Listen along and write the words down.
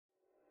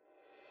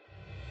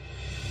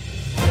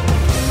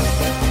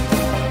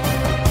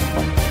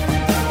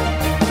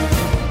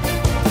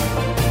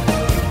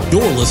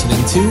You're listening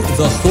to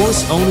The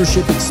Horse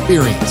Ownership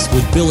Experience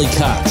with Billy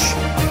Koch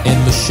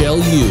and Michelle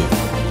Yu.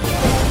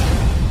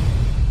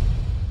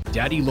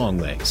 Daddy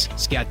Longlegs,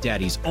 Scat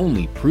Daddy's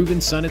only proven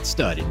son-at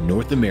stud in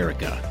North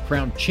America.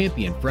 Crowned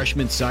champion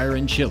freshman sire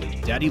in Chile,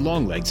 Daddy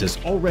Longlegs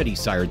has already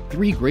sired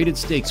 3 graded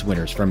stakes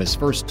winners from his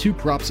first 2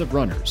 crops of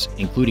runners,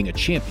 including a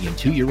champion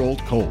 2-year-old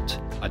colt.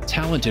 A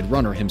talented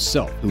runner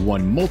himself who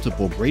won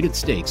multiple graded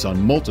stakes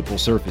on multiple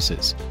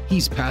surfaces.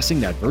 He's passing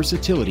that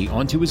versatility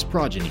onto his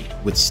progeny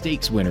with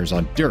stakes winners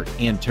on dirt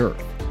and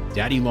turf.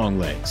 Daddy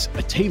Longlegs,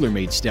 a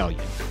tailor-made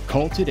stallion.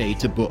 Call today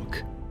to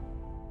book.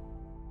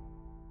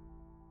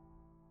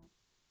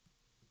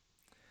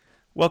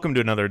 Welcome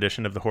to another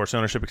edition of the Horse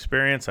Ownership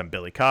Experience. I'm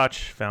Billy Koch,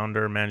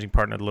 founder and managing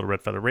partner of the Little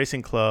Red Feather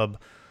Racing Club.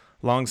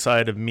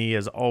 Alongside of me,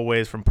 as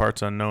always, from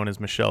Parts Unknown, is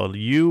Michelle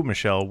Yu.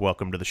 Michelle,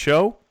 welcome to the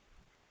show.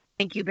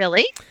 Thank you,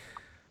 Billy.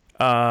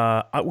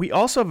 We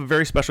also have a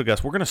very special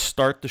guest. We're going to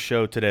start the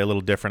show today a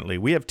little differently.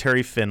 We have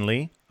Terry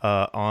Finley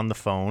on the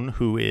phone,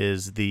 who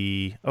is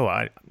the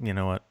you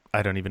know what?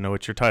 I don't even know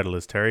what your title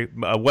is, Terry.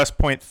 West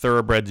Point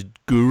Thoroughbreds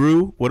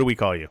guru. What do we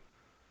call you?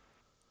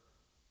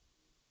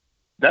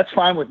 That's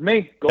fine with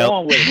me. Go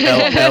on with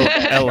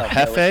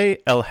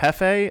it. El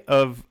Jefe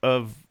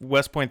of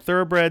West Point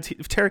Thoroughbreds.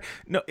 Terry,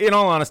 no, in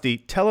all honesty,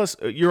 tell us,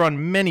 you're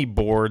on many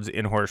boards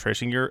in horse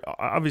racing. You're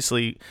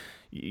obviously,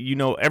 you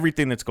know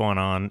everything that's going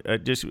on.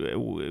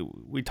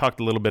 We talked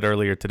a little bit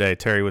earlier today.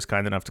 Terry was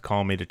kind enough to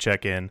call me to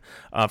check in.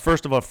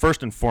 First of all,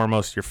 first and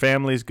foremost, your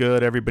family's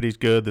good. Everybody's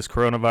good. This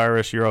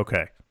coronavirus, you're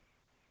okay.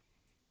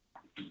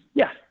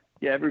 Yeah,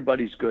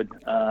 everybody's good.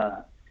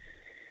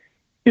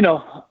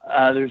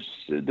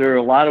 There are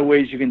a lot of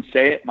ways you can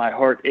say it. My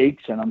heart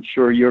aches, and I'm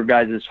sure your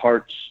guys'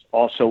 hearts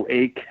also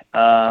ache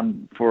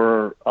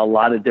for a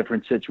lot of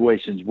different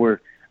situations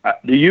where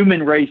the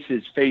human race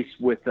is faced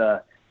with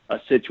a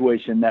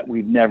situation that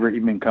we've never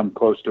even come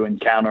close to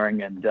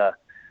encountering. And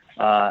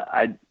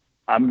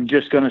I'm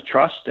just going to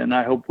trust, and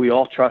I hope we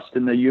all trust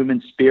in the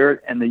human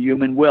spirit and the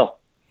human will.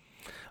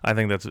 I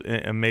think that's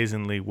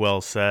amazingly well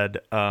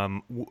said.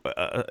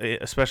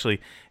 Especially,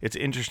 it's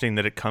interesting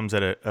that it comes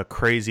at a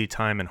crazy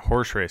time in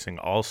horse racing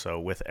also,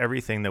 with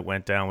everything that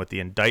went down with the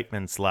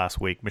indictments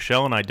last week.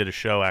 Michelle and I did a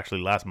show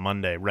actually last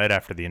Monday, right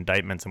after the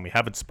indictments, and we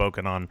haven't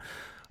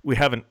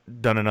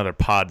done another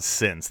pod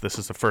since. This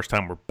is the first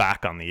time we're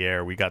back on the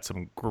air. We got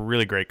some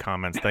really great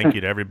comments. Thank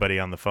you to everybody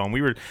on the phone.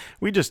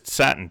 We just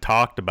sat and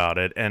talked about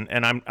it, and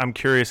I'm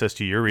curious as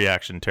to your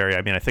reaction, Terry.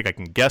 I mean, I think I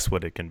can guess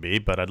what it can be,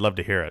 but I'd love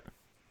to hear it.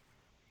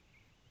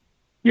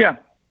 Yeah.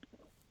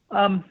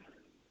 I'm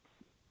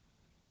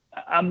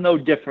no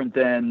different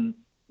than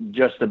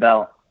just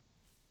about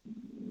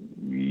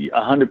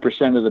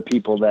 100% of the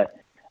people that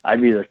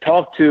I've either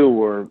talked to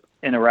or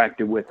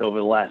interacted with over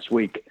the last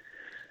week,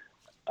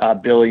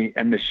 Billy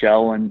and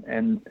Michelle.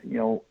 And you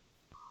know,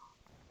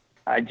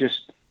 I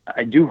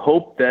do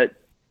hope that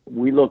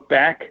we look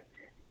back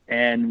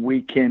and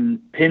we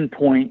can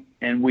pinpoint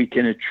and we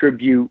can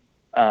attribute,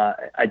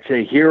 I'd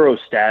say, hero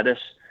status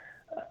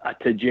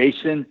to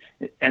Jason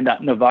and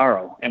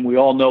Navarro, and we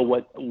all know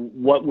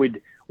what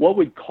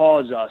would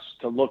cause us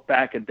to look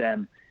back at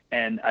them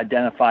and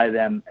identify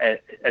them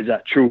as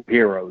true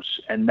heroes,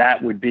 and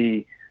that would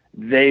be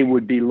they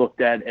would be looked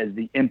at as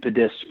the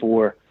impetus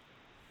for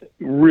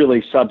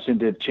really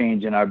substantive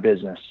change in our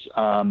business.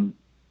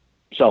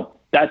 So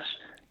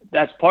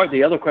that's part.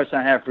 The other question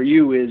I have for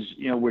you is,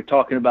 you know, we're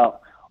talking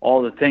about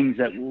all the things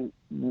that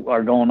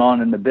are going on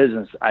in the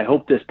business. I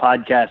hope this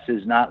podcast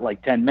is not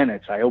like 10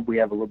 minutes. I hope we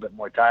have a little bit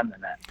more time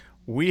than that.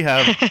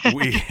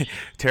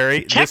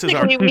 Terry,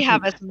 technically we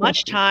have as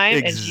much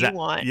time as you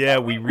want. Yeah,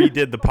 we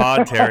redid the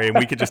pod, Terry, and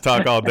we could just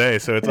talk all day,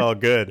 so it's all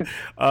good.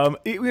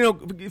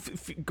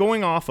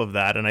 Going off of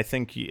that, and I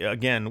think,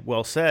 again,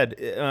 well said,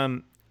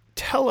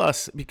 tell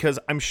us, because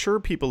I'm sure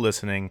people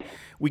listening,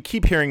 we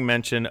keep hearing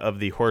mention of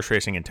the Horse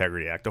Racing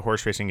Integrity Act,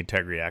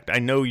 I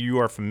know you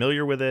are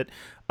familiar with it.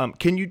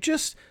 Can you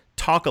just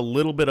talk a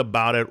little bit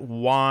about it,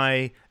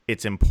 why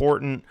it's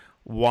important,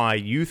 why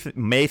you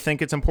may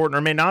think it's important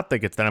or may not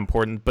think it's that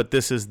important, but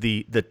this is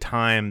the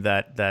time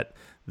that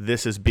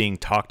this is being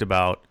talked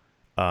about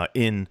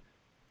in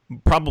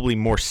probably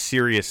more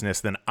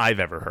seriousness than I've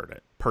ever heard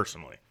it,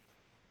 personally.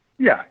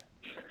 Yeah.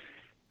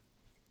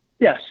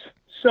 Yes.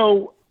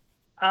 So,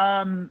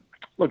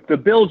 look, the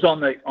bill's on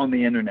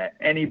the internet.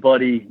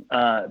 Anybody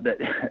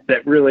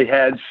that really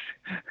has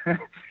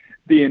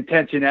the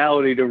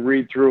intentionality to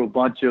read through a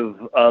bunch of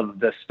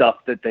the stuff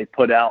that they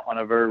put out on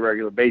a very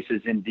regular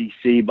basis in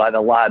DC by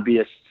the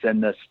lobbyists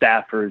and the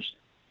staffers,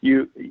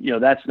 you know,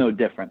 that's no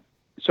different.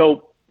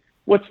 So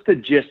what's the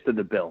gist of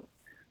the bill?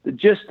 The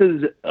gist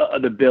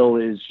of the bill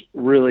is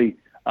really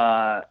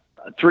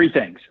 3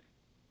 things.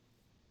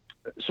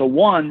 So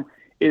one,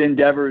 it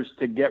endeavors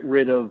to get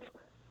rid of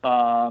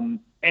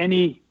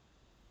any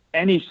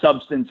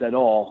substance at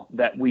all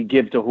that we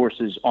give to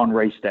horses on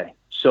race day,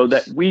 so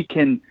that we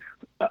can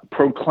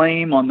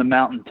proclaim on the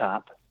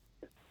mountaintop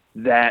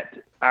that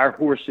our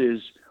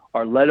horses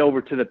are led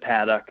over to the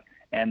paddock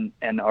and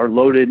are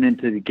loaded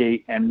into the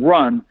gate and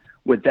run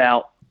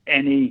without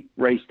any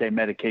race day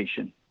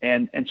medication.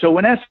 And so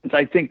in essence,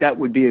 I think that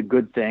would be a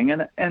good thing.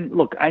 And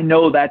look, I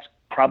know that's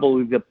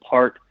probably the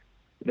part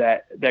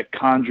that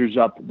conjures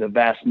up the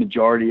vast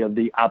majority of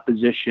the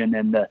opposition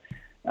and the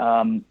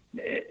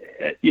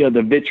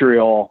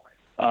vitriol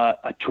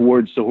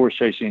towards the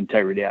Horse Racing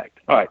Integrity Act.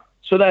 All right,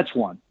 so that's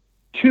one.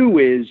 Two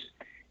is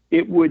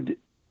it would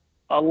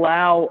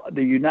allow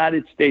the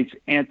United States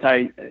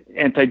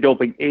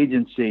anti-doping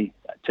agency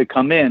to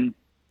come in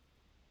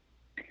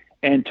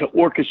and to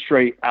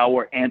orchestrate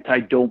our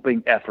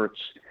anti-doping efforts.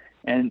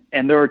 And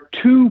there are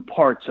two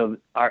parts of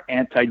our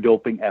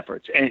anti-doping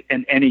efforts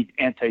and any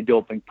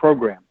anti-doping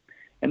program.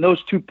 And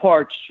those two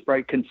parts,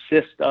 right,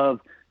 consist of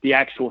the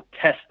actual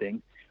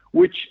testing,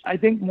 which I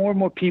think more and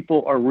more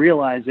people are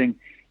realizing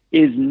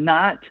is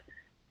not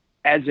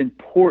as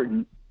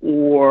important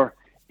or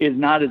is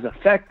not as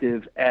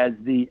effective as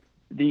the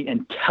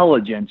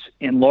intelligence,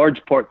 in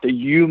large part the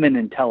human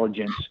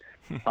intelligence.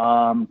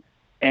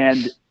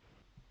 And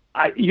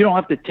you don't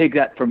have to take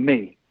that from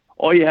me.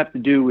 All you have to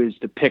do is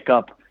to pick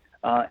up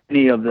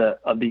any of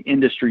the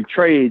industry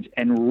trades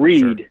and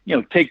read.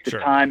 Sure. Take the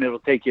time. It'll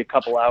take you a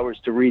couple hours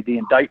to read the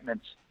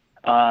indictments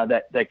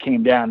that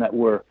came down that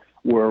were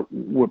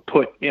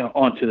put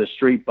onto the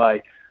street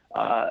by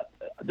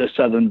the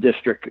Southern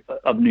District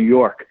of New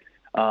York,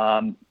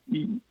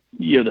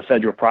 the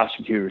federal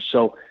prosecutors.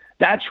 So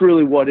that's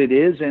really what it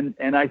is.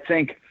 And I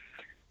think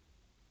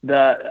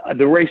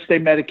the race day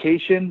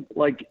medication,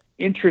 like,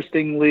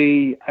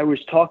 interestingly, I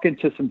was talking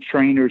to some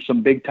trainers,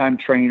 some big time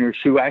trainers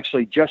who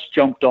actually just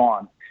jumped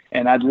on,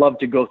 and I'd love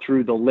to go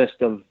through the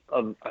list of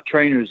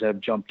trainers that have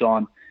jumped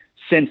on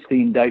since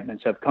the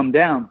indictments have come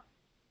down.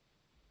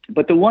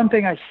 But the one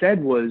thing I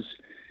said was,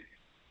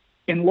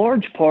 in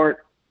large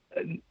part,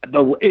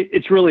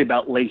 it's really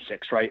about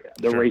Lasix, right?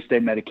 The race day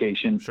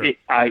medication,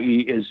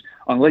 i.e. is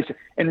on Lasix.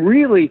 And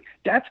really,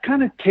 that's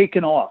kind of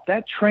taken off.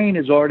 That train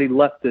has already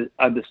left the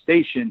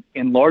station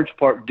in large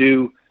part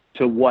due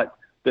to what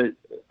the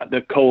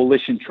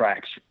coalition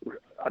tracks,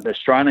 the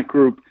Stronach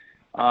Group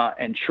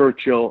and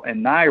Churchill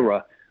and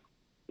Naira,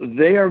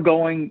 they are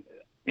going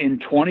in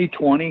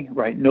 2020,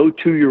 right? No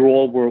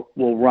 2-year-old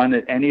will run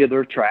at any of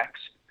their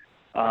tracks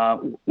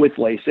with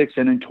Lasix.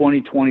 And in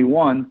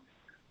 2021,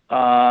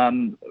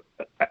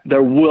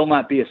 there will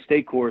not be a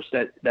stake horse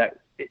that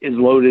is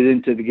loaded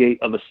into the gate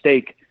of a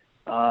stake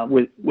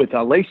with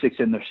Lasix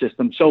in their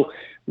system. So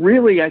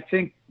really, I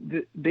think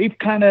they've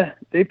kind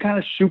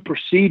of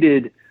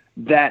superseded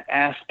that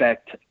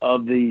aspect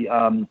of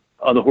the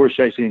Horse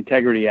Racing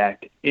Integrity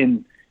Act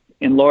in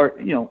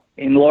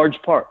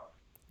large part.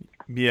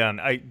 Yeah,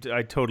 and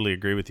I totally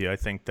agree with you. I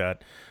think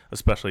that,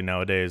 especially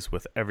nowadays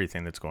with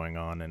everything that's going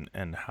on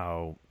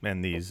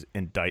and these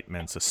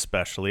indictments,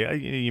 especially,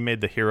 you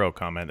made the hero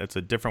comment. It's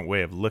a different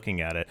way of looking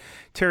at it.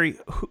 Terry,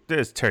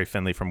 there's Terry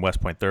Finley from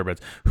West Point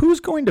Thoroughbreds. Who's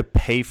going to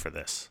pay for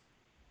this?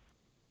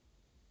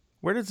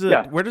 Where does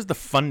the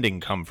funding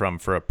come from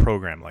for a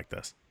program like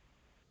this?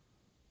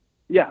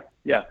 Yeah.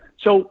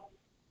 So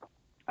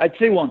I'd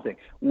say one thing.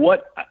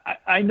 What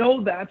I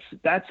know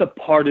that's a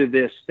part of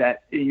this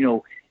that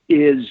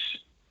is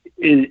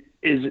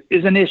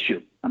an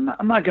issue. I'm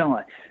not gonna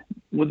lie.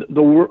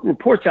 The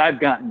reports I've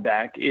gotten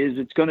back is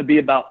it's going to be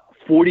about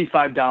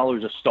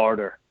 $45 a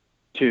starter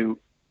to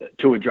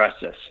address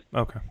this.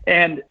 Okay.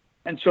 And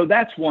so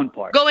that's one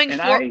part. Going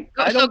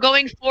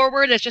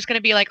forward, it's just going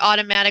to be like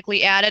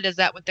automatically added. Is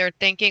that what they're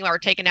thinking, or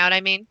taken out?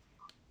 I mean.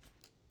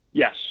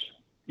 Yes.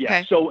 Yeah.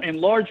 Okay. So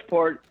in large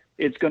part,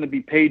 it's going to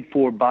be paid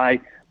for by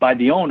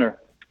the owner.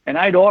 And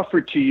I'd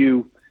offer to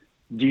you,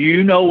 do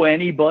you know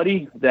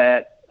anybody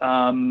that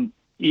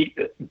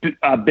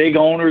big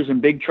owners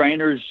and big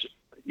trainers,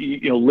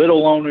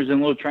 little owners and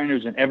little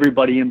trainers and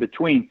everybody in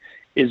between,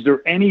 is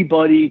there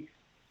anybody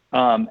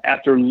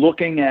after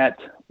looking at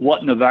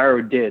what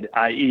Navarro did,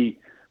 i.e.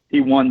 he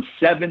won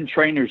 7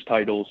 trainers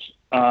titles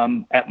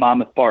at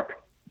Monmouth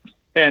Park.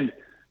 And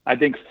I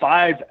think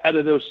 5 out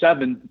of those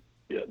 7,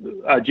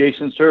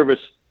 Jason Service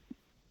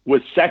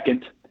was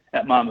second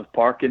at Monmouth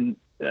Park, and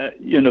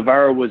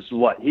Navarro was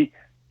what?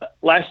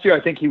 Last year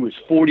I think he was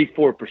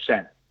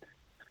 44%.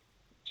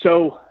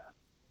 So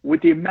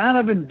with the amount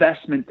of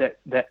investment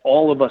that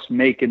all of us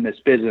make in this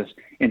business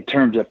in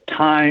terms of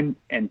time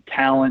and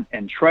talent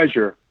and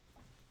treasure,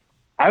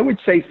 I would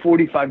say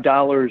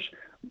 $45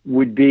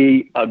 would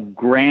be a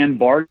grand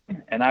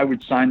bargain, and I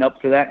would sign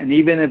up for that. And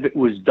even if it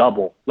was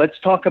double, let's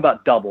talk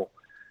about double,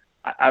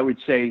 I would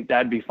say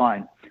that'd be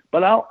fine.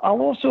 But I'll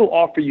also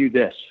offer you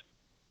this.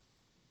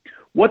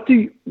 What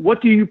do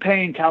you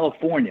pay in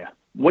California?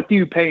 What do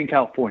you pay in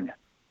California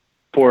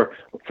for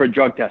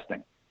drug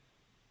testing?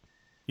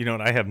 You know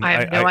what? I have no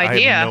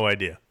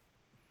idea.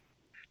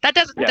 That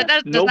does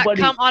that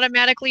come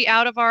automatically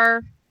out of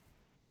our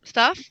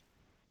stuff?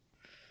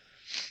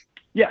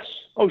 Yes.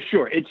 Oh,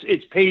 sure.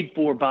 It's paid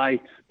for by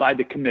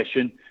the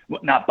commission.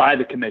 Well, not by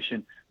the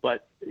commission,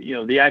 but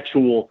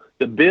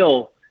the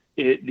bill,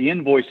 the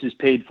invoice is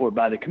paid for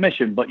by the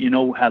commission. But you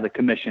know how the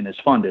commission is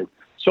funded.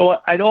 So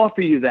I'd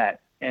offer you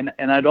that, and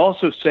I'd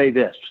also say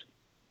this.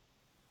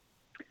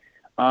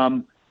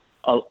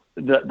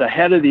 the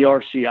head of the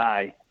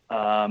RCI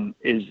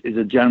is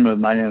a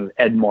gentleman by the name of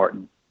Ed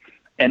Martin.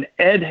 And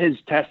Ed has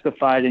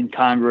testified in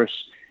Congress,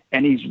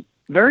 and he's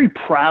very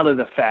proud of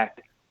the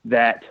fact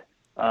that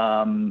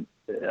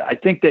I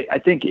think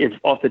if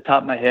off the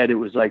top of my head, it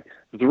was like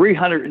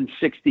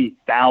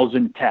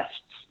 360,000 tests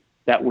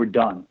that were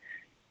done.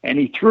 And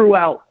he threw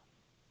out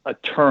a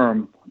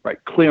term,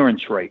 right,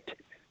 clearance rate.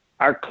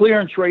 Our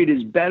clearance rate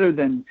is better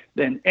than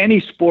any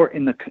sport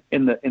in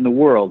the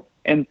world.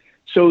 And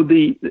so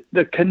the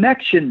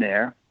connection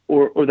there,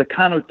 or the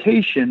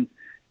connotation,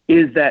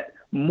 is that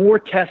more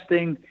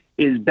testing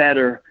is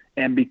better.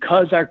 And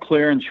because our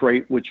clearance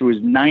rate, which was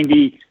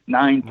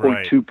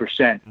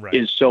 99.2%,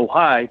 is so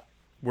high,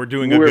 we're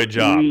doing a good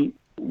job.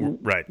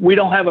 We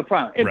don't have a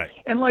problem. And, right.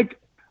 And like,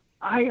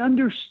 I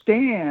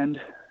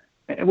understand,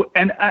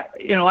 and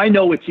I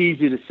know it's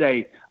easy to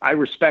say I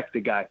respect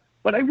the guy,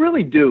 but I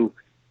really do.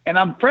 And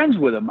I'm friends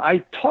with him. I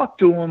talked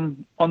to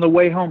him on the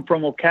way home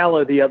from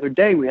Ocala the other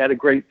day. We had a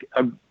great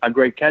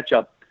catch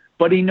up.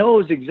 But he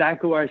knows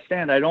exactly where I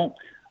stand.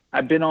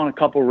 I've been on a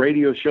couple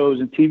radio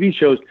shows and TV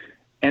shows,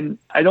 and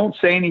I don't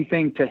say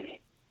anything to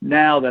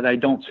now that I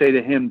don't say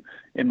to him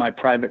in my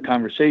private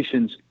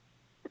conversations.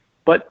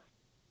 But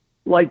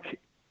like,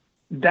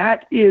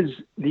 that is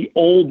the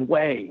old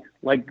way.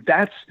 Like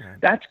that's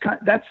the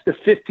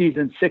 50s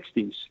and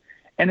 60s.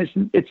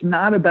 And it's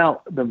not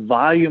about the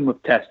volume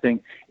of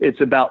testing. It's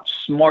about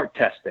smart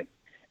testing.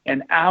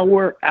 And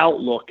our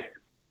outlook,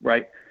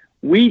 right?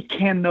 We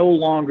can no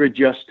longer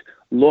just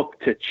look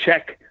to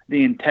check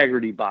the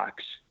integrity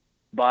box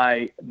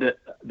by the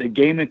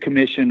gaming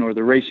commission or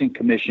the racing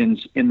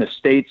commissions in the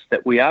states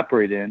that we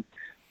operate in,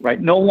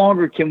 right? No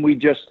longer can we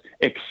just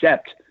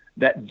accept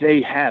that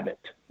they have it.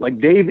 Like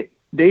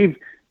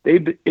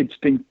it's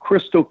been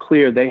crystal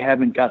clear they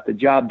haven't got the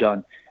job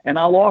done. And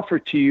I'll offer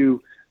to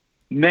you,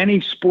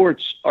 many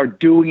sports are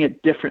doing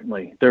it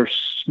differently. They're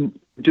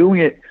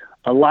doing it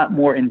a lot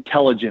more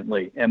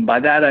intelligently. And by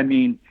that, I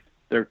mean,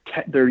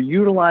 they're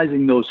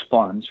utilizing those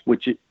funds,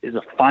 which is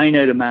a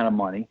finite amount of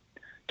money,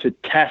 to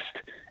test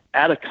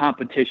at a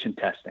competition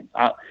testing.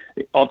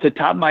 Off the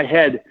top of my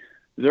head,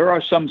 there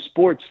are some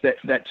sports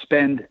that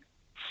spend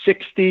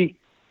 60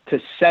 to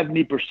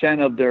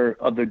 70% of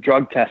their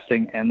drug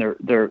testing and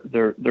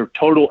their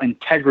total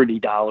integrity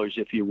dollars,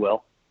 if you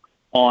will,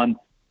 on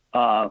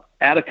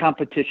at a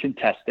competition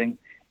testing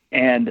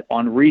and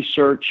on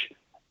research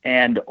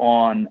and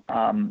on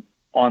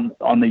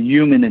the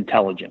human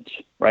intelligence,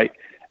 right?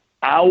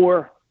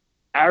 Our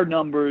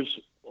numbers,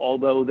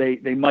 although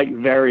they might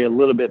vary a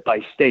little bit by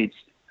states,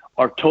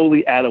 are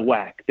totally out of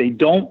whack.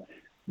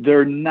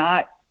 They're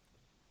not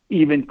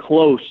even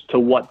close to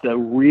what the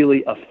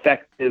really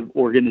effective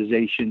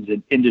organizations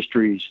and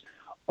industries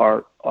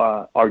are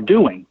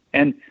doing.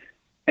 And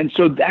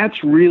so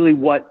that's really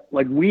what,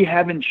 like, we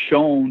haven't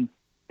shown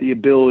the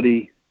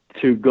ability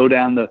to go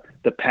down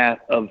the path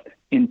of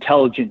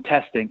intelligent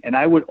testing. And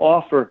I would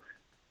offer,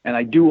 and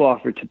I do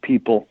offer to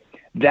people,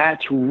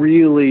 that's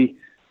really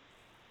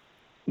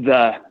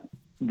the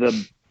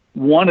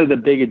one of the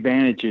big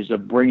advantages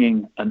of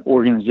bringing an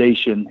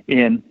organization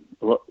in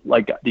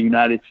like the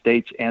United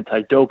States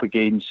Anti-Doping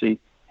Agency,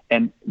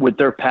 and with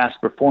their past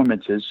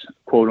performances,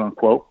 quote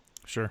unquote,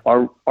 sure,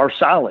 are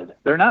solid.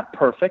 They're not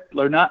perfect.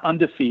 They're not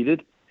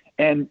undefeated.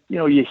 And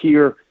you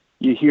hear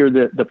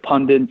the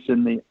pundits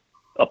and the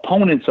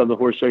opponents of the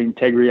Horse Racing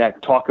Integrity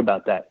Act talk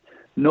about that.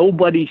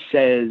 Nobody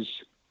is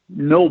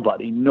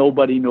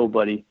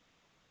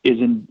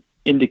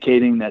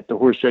indicating that the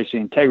Horse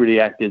Racing Integrity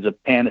Act is a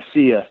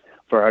panacea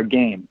for our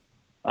game.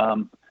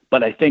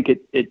 But I think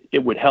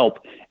it would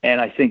help. And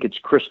I think it's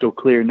crystal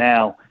clear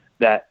now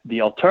that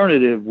the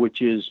alternative,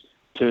 which is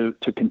to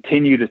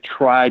continue to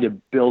try to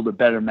build a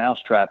better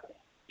mousetrap,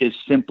 is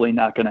simply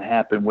not going to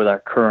happen with our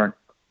current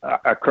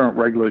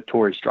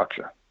regulatory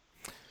structure.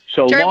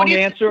 So Terry, long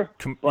answer.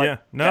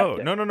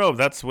 No.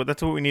 That's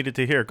what we needed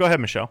to hear. Go ahead,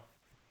 Michelle.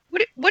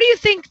 What do you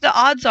think the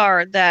odds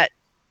are that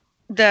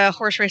the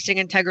Horse Racing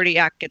Integrity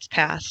Act gets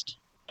passed?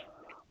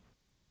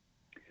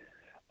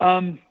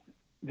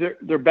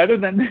 They're better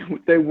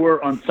than they were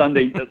on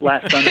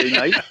last Sunday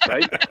night,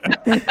 right?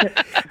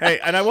 Hey,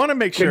 and I want to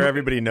make sure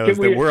everybody knows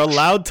that we're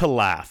allowed to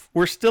laugh.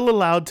 We're still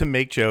allowed to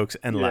make jokes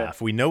and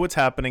laugh. We know what's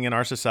happening in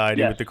our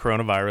society with the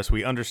coronavirus.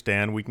 We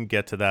understand. We can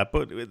get to that,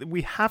 but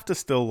we have to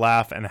still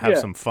laugh and have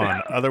some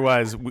fun.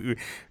 Otherwise,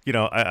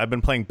 I've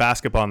been playing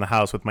basketball in the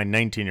house with my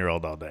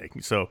 19-year-old all day,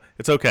 so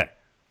it's okay.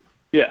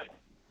 Yeah,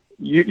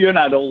 you're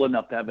not old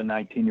enough to have a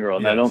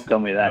 19-year-old. Now, don't tell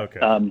me that.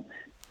 Okay.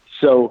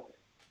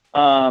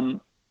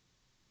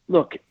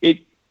 Look,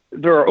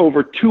 there are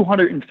over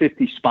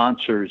 250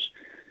 sponsors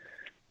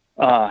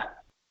of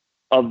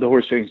the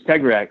Horse Racing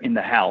Integrity Act in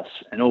the House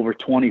and over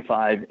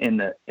 25 in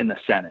the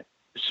Senate.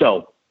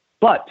 So,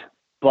 but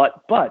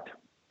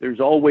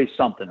there's always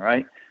something,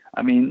 right?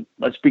 I mean,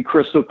 let's be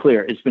crystal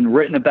clear. It's been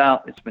written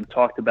about. It's been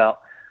talked about.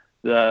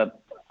 The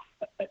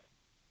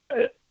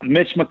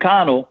Mitch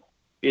McConnell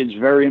is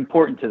very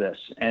important to this,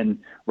 and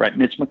right,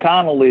 Mitch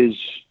McConnell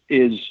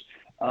is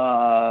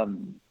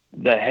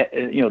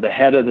the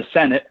head of the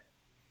Senate,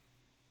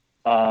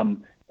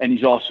 and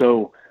he's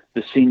also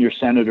the senior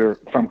senator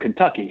from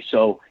Kentucky.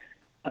 So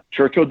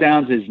Churchill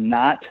Downs is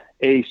not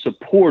a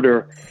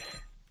supporter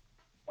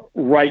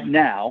right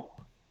now,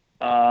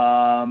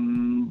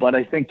 but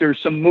I think there's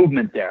some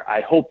movement there.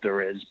 I hope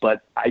there is,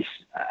 but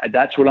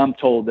that's what I'm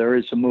told. There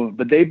is some movement,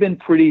 but they've been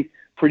pretty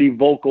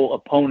vocal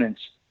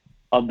opponents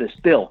of this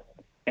bill.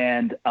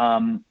 And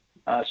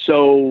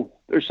so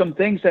there's some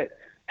things that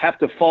have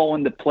to fall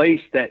into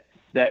place that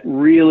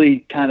really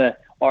kind of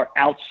are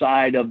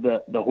outside of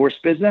the horse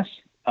business.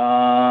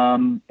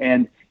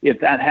 And if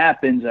that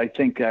happens, I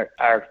think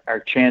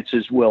our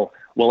chances will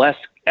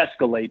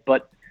escalate.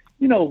 But,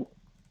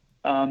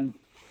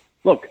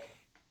 look,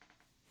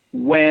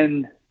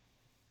 when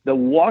the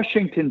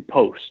Washington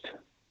Post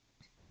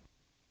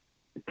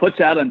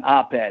puts out an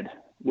op-ed,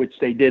 which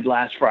they did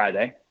last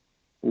Friday,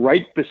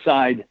 right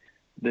beside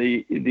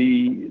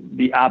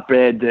the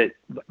op-ed that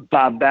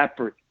Bob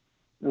Baffert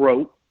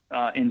wrote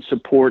in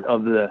support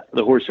of the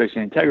Horse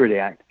Racing Integrity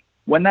Act,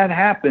 when that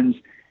happens,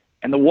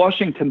 and the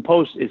Washington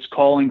Post is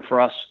calling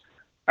for us,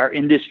 our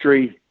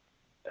industry,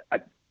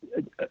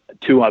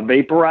 to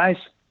vaporize,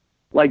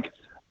 like,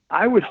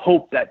 I would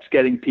hope that's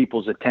getting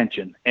people's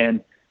attention.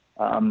 And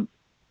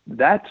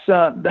that's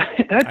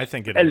I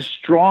think it as is.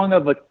 strong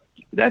of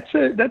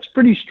that's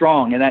pretty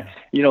strong. And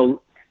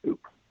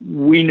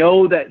we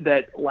know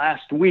that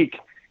last week,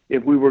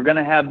 if we were going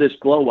to have this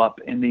blow up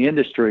in the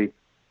industry,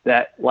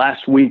 that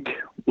last week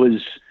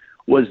was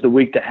the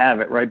week to have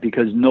it, right?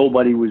 Because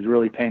nobody was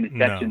really paying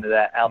attention to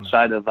that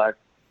outside of our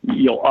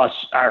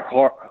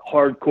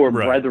hardcore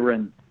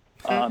brethren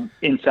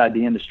inside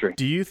the industry.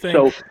 Do you think?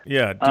 Do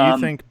you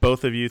think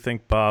both of you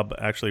think Bob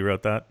actually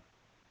wrote that?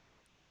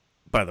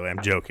 By the way,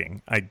 I'm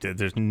joking.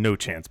 There's no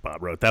chance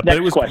Bob wrote that, but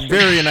it was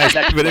very nice.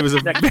 But it was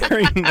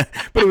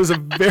a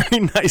very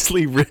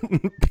nicely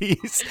written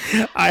piece.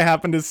 I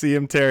happened to see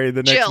him, Terry,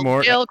 the next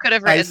morning. Jill could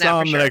have written I saw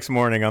that him the next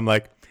morning. I'm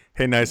like,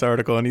 "Hey, nice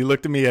article," and he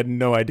looked at me, had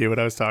no idea what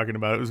I was talking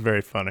about. It was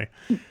very funny.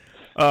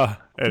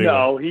 Anyway.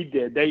 No, he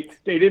did. They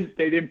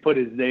didn't put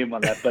his name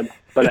on that,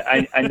 but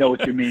I know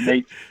what you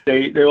mean.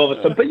 They all of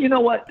a sudden. But you know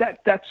what?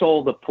 That's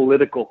all the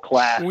political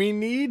class. We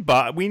need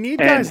Bob. We need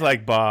guys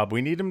like Bob.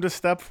 We need him to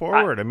step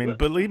forward. I mean,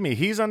 believe me,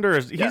 he's under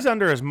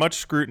as much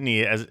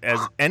scrutiny as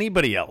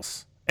anybody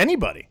else.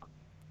 Anybody.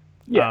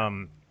 Yeah.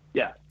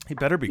 He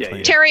better be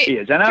clean. Terry, he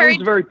is, and I was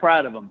very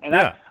proud of him. And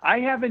I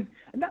haven't,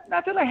 not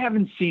that I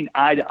haven't seen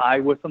eye to eye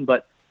with him,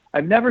 but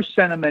I've never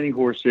sent him any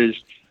horses,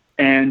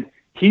 and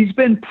he's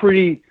been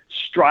pretty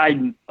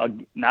strident.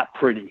 Not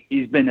pretty.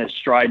 He's been as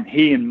strident.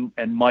 He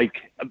and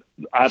Mike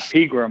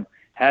Pegram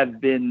have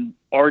been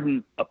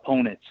ardent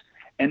opponents,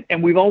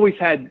 and we've always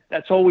had.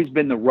 That's always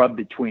been the rub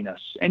between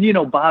us. And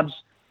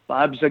Bob's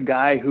a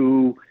guy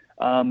who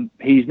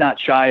he's not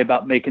shy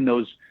about making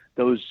those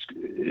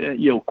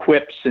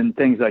quips and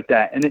things like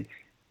that. And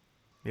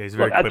he's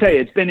very. I'll tell you,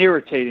 it's been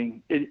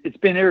irritating. It's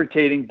been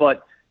irritating,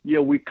 but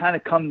we've kind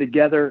of come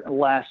together the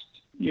last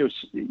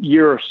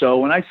year or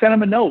so. And I sent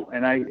him a note,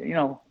 and I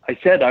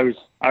said I was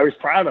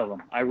proud of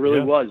him. I really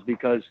was,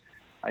 because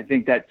I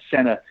think that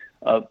sent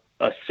a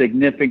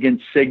significant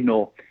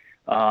signal.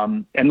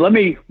 And let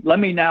me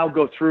now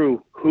go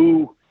through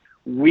who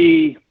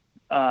we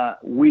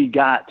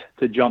got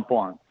to jump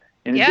on.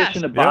 In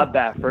addition to Bob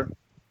Baffert,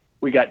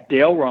 we got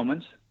Dale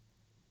Romans.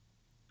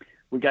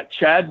 We got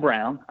Chad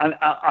Brown.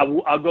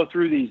 I'll go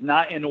through these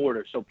not in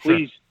order, so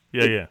please.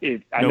 Sure.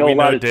 I know a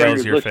lot of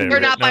trainers listening. They're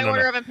not by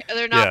order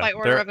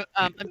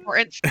of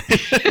importance.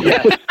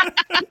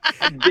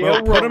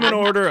 Well, put them in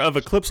order of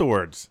Eclipse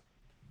Awards.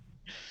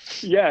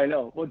 Yeah, I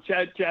know. Well,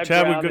 Chad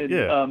Brown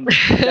and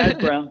Chad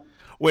Brown.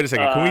 Wait a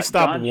second. Can we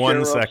stop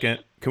 1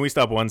 second? Can we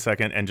stop 1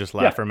 second and just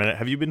laugh for a minute?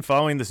 Have you been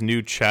following this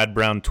new Chad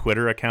Brown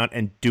Twitter account?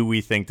 And do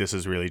we think this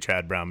is really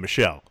Chad Brown?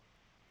 Michelle?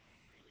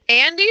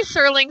 Andy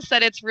Serling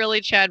said it's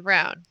really Chad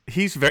Brown.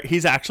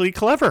 He's actually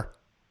clever.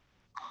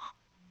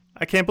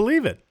 I can't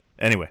believe it.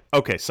 Anyway,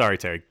 okay, sorry,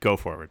 Terry. Go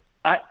forward.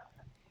 I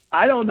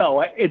don't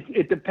know.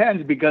 It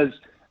depends, because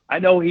I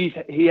know he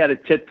had a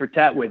tit for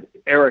tat with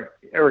Eric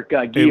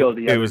Guillot the other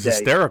day. It was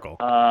hysterical.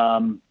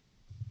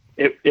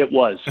 It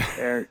was.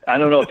 I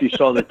don't know if you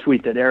saw the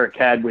tweet that Eric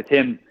had with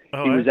him.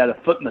 He was at a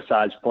foot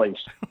massage place,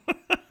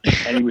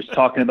 and he was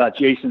talking about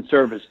Jason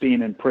Service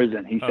being in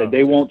prison. He said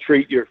they won't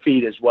treat your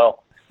feet as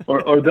well,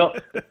 or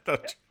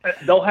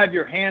they'll have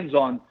your hands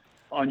on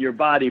your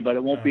body, but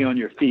it won't be on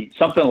your feet.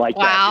 Something like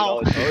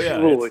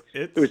that.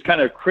 It was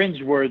kind of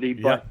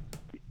cringeworthy, but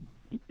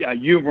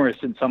humorous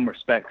in some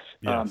respects.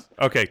 Yes.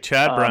 Okay,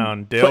 Chad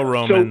Brown, Dale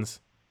Romans,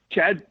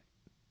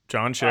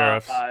 John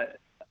Sheriff,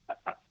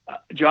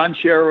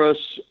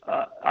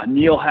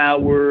 Neil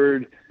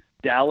Howard,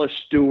 Dallas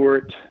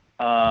Stewart.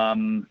 They're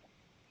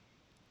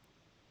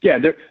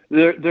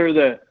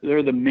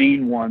the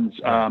main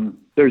ones.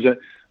 There's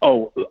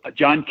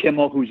John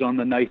Kimmel, who's on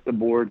the ninth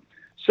board.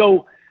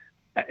 So,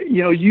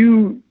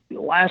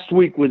 last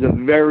week was a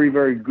very,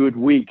 very good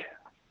week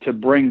to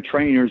bring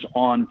trainers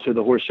on to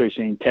the Horse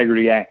Racing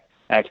Integrity Act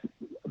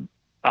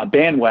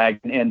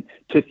bandwagon. And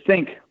to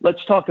think,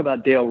 let's talk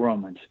about Dale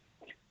Romans.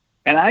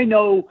 And I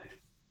know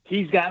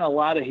he's gotten a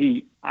lot of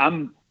heat.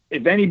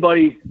 If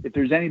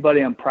there's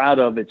anybody I'm proud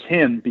of, it's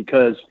him,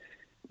 because,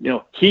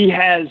 he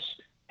has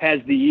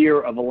the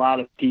ear of a lot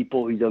of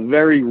people. He's a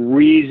very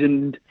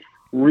reasoned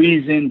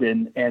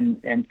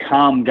and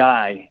calm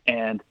guy.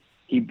 And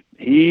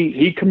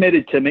he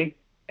committed to me.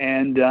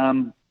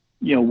 And,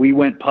 we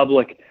went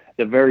public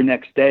the very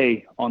next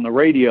day on the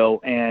radio,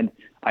 and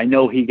I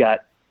know he got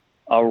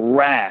a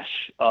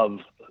rash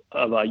of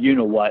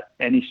what,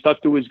 and he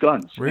stuck to his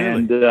guns.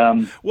 Really?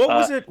 And what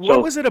was it?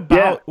 What was it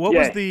about? What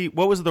was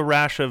the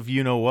rash of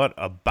what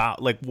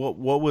about? Like what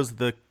was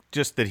the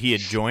just that he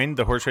had joined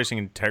the Horse Racing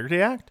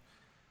Integrity Act,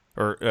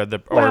 or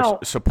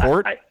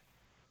support?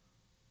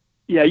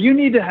 You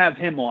need to have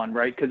him on,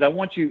 right? Because I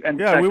want you.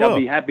 And in fact, I'll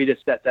be happy to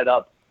set that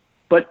up.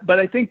 But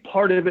I think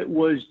part of it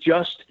was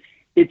just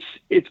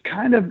it's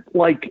kind of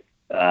like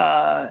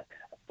the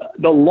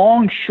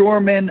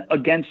longshoreman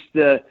against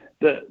the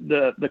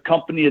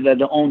company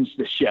that owns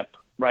the ship,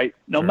 right?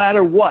 No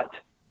matter what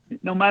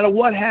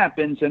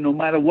happens, and no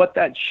matter what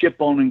that ship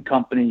owning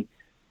company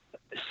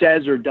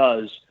says or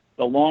does,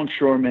 the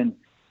longshoremen,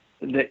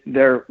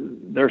 they're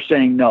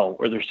saying no,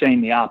 or they're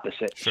saying the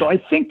opposite. Sure. So I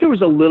think there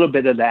was a little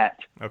bit of that.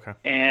 Okay.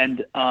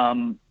 And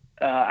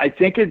I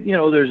think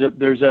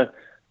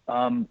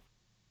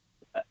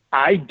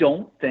I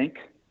don't think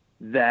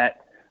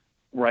that,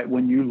 right,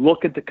 when you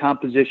look at the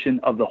composition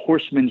of the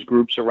horsemen's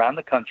groups around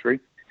the country,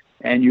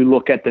 and you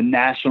look at the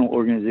national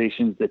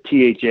organizations, the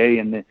THA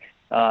and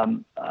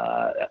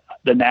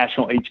the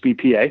national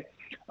HBPA,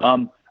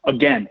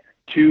 again,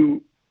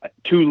 two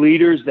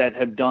leaders that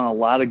have done a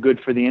lot of good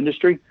for the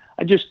industry.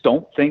 I just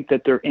don't think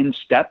that they're in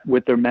step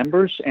with their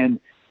members. And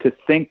to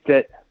think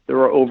that there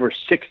are over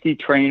 60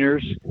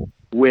 trainers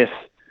with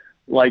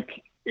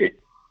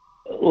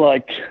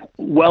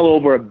well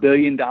over $1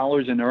 billion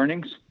in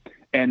earnings,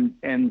 and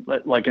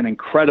like an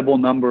incredible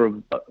number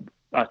of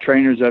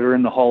trainers that are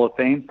in the Hall of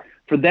Fame,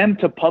 for them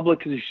to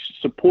publicly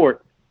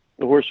support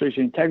the Horse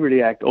Racing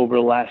Integrity Act over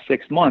the last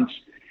 6 months,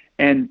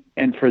 and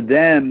for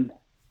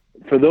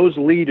those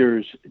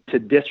leaders to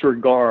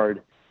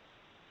disregard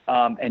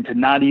and to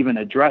not even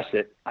address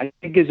it, I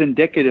think is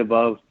indicative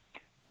of,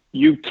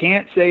 you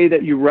can't say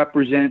that you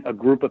represent a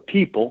group of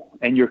people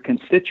and your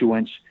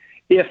constituents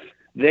if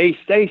they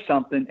say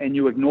something and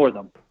you ignore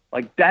them.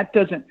 Like that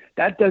doesn't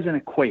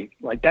equate.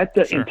 Like that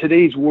Sure. In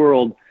today's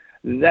world,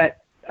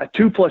 that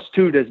 2 +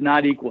 2 does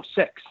not equal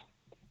 6.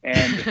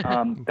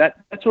 And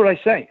that's what I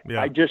say.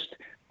 Yeah.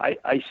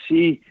 I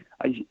see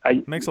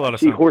Makes a lot of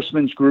see sense.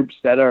 horsemen's groups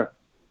that are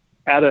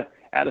out of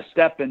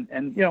step, and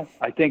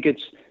I think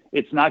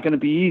it's not going to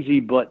be easy,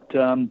 but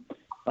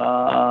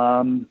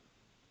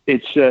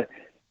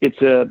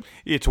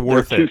it's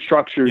worth it. Two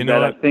structures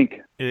that I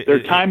think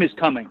their time is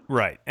coming.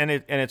 Right, and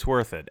it's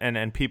worth it,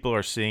 and people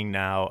are seeing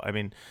now. I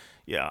mean,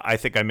 I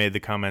think I made the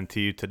comment to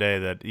you today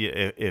that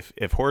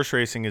if horse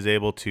racing is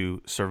able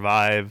to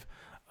survive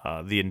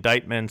the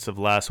indictments of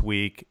last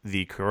week,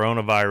 the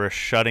coronavirus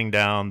shutting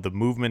down the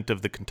movement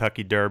of the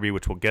Kentucky Derby,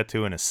 which we'll get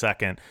to in a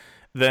second,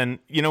 then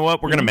you know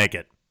what, we're gonna make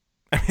it.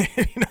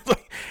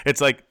 It's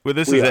like, well,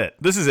 this is it.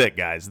 This is it,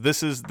 guys.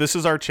 This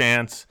is our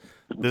chance.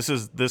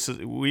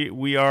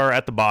 We are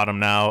at the bottom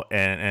now,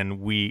 and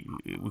we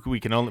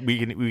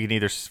can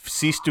either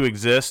cease to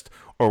exist,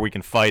 or we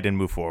can fight and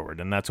move forward.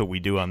 And that's what we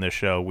do on this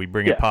show. We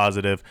bring it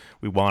positive.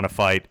 We want to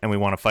fight, and we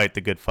want to fight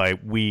the good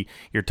fight.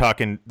 You're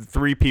talking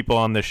 3 people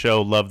on this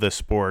show love this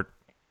sport.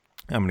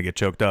 I'm gonna get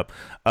choked up.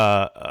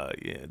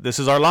 This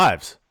is our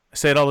lives. I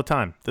say it all the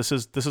time. This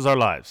is our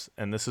lives,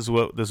 and this is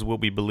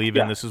what we believe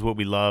in. This is what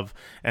we love,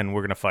 and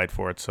we're gonna fight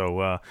for it.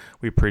 So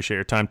we appreciate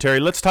your time, Terry.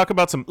 Let's talk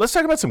about some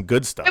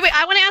good stuff. Wait,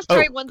 I want to ask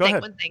Terry one go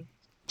ahead. thing.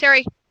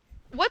 Terry,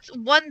 what's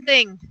one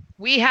thing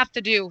we have to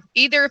do?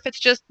 Either if it's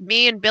just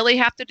me and Billy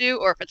have to do,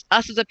 or if it's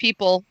us as a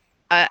people,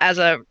 as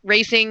a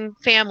racing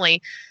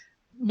family,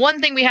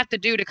 one thing we have to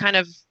do to kind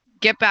of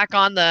get back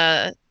on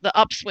the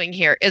upswing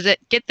here. Is it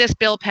get this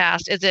bill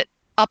passed? Is it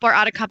up our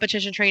out of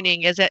competition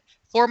training? Is it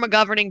form a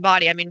governing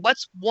body? I mean,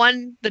 what's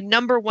the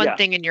number one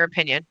thing in your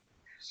opinion?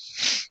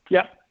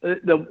 Yeah,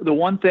 the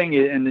one thing,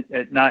 and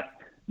not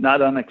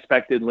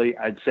unexpectedly,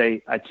 I'd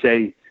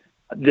say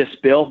this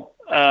bill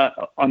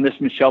on this,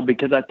 Michelle,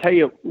 because I tell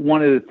you,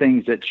 one of the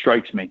things that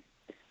strikes me,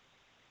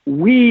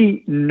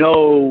 we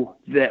know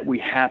that we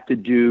have to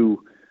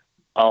do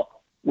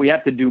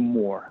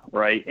more,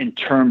 right, in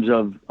terms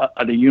of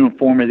the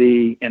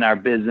uniformity in our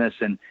business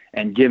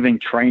and giving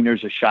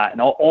trainers a shot and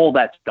all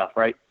that stuff,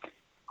 right?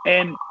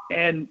 And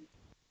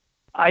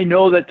I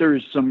know that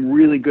there's some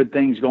really good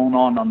things going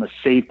on the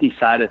safety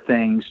side of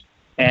things,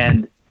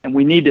 and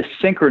we need to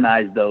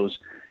synchronize those.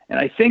 And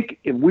I think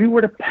if we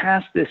were to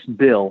pass this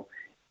bill,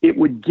 it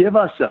would give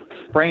us a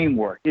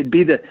framework. It'd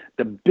be the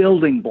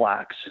building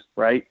blocks,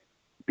 right?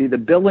 Be the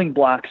building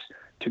blocks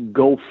to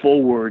go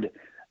forward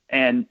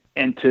and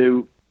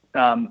to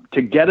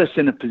get us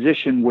in a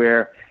position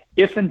where,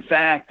 if in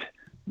fact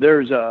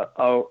there's a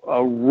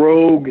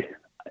rogue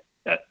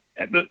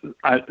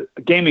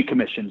gaming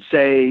commission,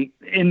 say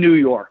in New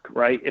York,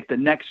 right? If the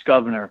next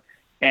governor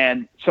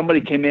and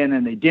somebody came in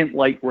and they didn't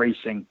like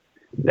racing,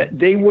 that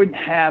they wouldn't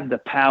have the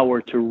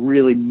power to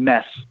really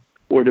mess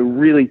or to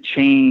really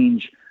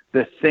change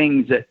the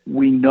things that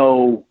we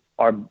know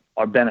are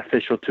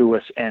beneficial to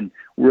us and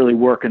really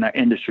work in our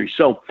industry.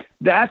 So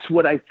that's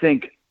what I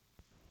think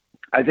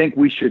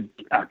we should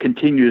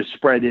continue to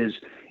spread is,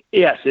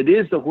 yes, it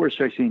is the Horse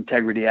Racing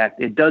Integrity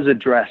Act. It does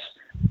address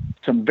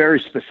some very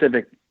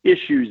specific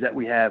issues that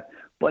we have,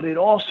 but it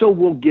also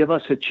will give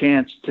us a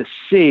chance to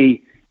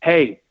see,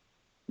 hey,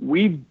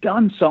 we've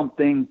done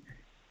something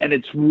and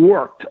it's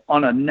worked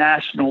on a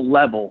national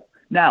level.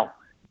 Now,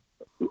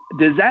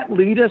 does that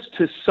lead us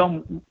to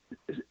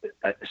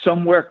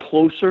somewhere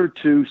closer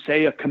to,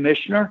 say, a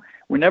commissioner?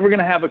 We're never going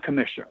to have a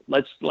commissioner.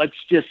 Let's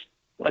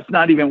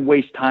not even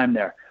waste time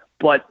there.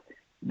 But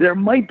there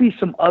might be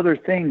some other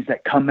things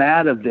that come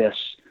out of this,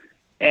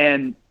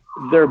 and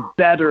they're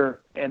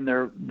better and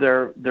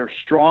they're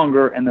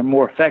stronger and they're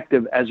more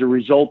effective as a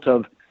result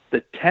of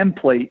the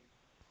template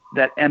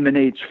that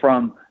emanates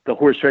from the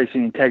Horse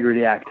Racing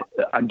Integrity Act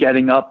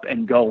getting up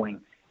and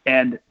going.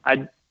 And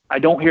I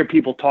don't hear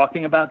people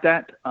talking about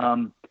that,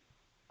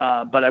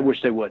 but I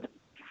wish they would.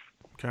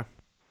 Okay.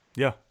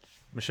 Yeah.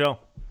 Michelle,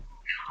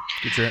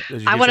 did you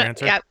get your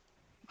answer? Yeah,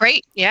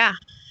 great. Yeah.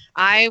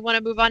 I want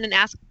to move on and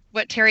ask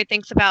what Terry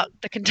thinks about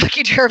the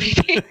Kentucky Derby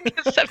being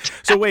in September.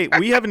 So wait,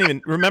 we haven't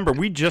even, remember,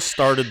 we just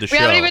started the show. We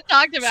haven't even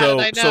talked about it,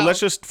 I know. So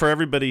let's just, for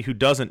everybody who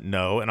doesn't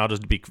know, and I'll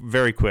just be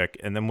very quick,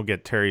 and then we'll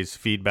get Terry's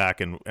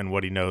feedback and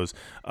what he knows.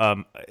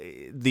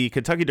 The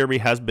Kentucky Derby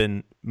has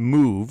been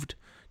moved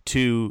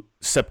to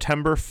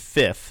September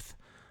 5th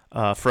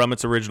from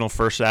its original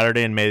first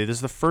Saturday in May. This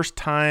is the first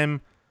time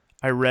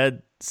I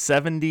read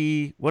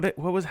 70,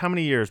 how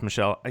many years,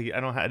 Michelle? I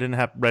didn't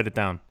have write it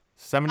down.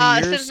 70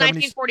 years? Since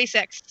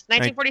 1946.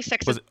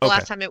 1946 is the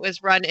last time it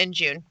was run in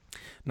June.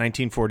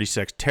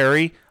 1946.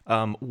 Terry,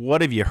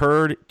 what have you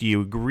heard? Do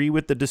you agree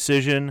with the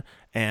decision?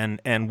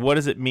 And what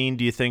does it mean,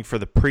 do you think, for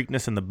the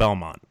Preakness and the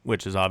Belmont,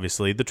 which is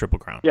obviously the Triple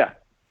Crown? Yeah.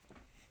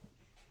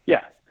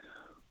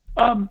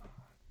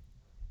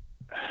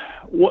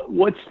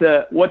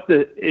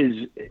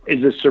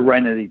 Is a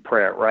serenity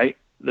prayer, right?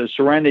 The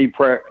serenity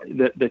prayer,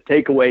 the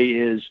takeaway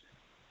is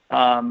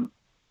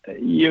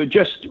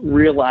just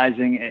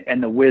realizing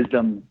and the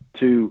wisdom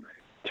to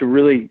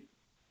really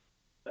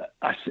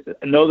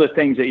know the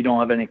things that you don't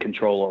have any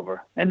control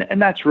over.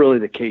 And that's really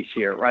the case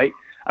here, right?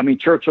 I mean,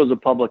 Churchill's a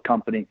public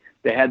company.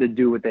 They had to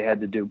do what they had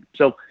to do.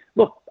 So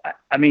look,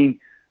 I mean,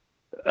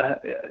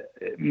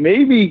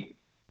 maybe,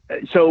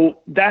 so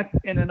that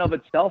in and of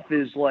itself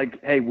is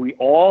like, hey, we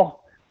all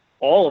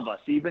of us,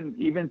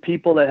 even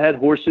people that had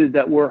horses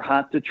that were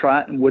hot to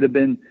trot and would have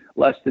been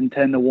less than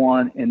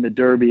 10-1 in the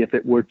Derby if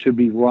it were to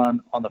be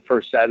run on the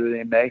first Saturday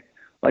in May.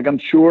 Like, I'm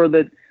sure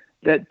that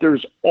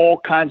there's all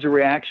kinds of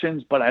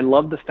reactions, but I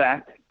love the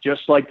fact,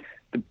 just like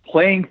the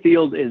playing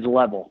field is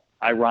level,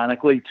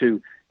 ironically,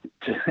 to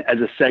as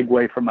a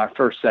segue from our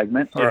first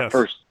segment, or yes.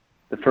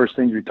 the first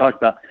things we talked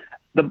about,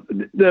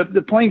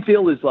 the playing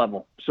field is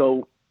level.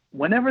 So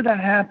whenever that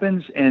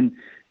happens, and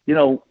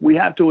we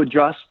have to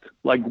adjust,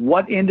 like,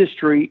 what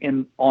industry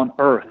on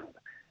earth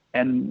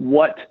and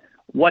what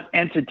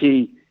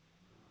entity,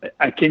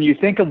 can you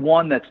think of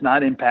one that's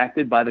not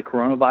impacted by the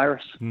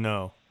coronavirus?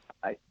 No.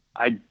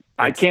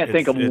 I can't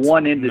think of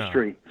one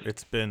industry. No.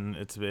 It's been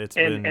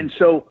and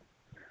so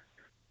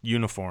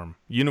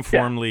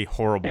uniformly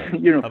horrible.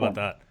 Uniform. How about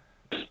that?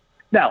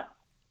 Now,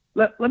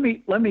 let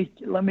me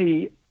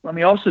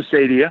also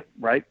say to you,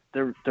 right?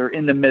 They're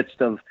in the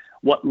midst of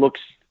what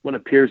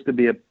appears to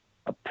be a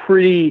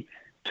pretty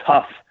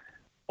tough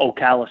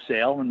Ocala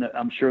sale, and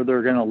I'm sure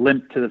they're going to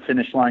limp to the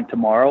finish line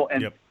tomorrow.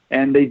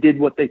 And they did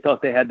what they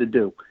thought they had to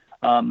do.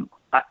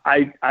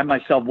 I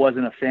myself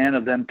wasn't a fan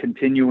of them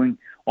continuing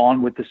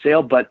on with the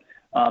sale, but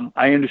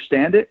I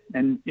understand it.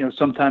 And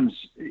sometimes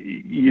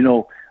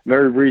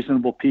very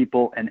reasonable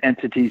people and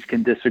entities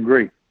can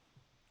disagree.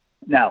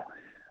 Now,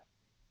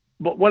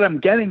 but what I'm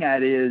getting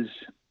at is,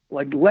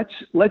 like,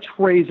 let's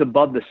raise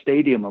above the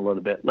stadium a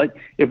little bit. Like,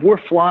 if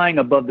we're flying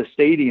above the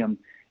stadium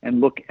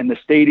and the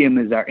stadium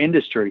is our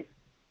industry,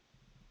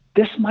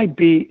 this might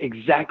be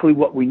exactly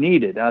what we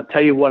needed. I'll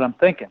tell you what I'm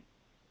thinking.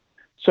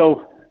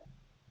 So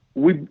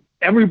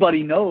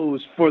everybody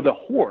knows, for the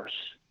horse,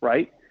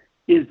 right?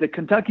 Is the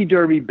Kentucky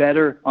Derby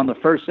better on the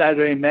first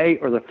Saturday in May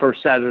or the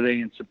first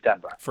Saturday in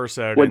September? First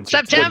Saturday in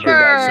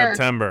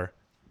September.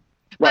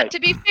 But Right. to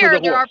be fair,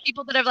 there are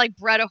people that have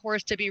bred a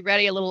horse to be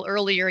ready a little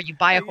earlier. You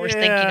buy a horse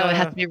thinking it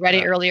has to be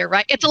ready earlier,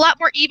 right? It's a lot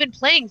more even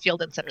playing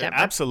field in September.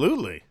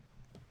 Absolutely.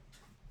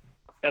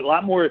 A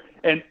lot more,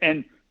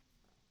 and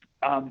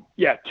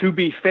to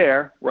be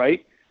fair,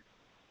 right?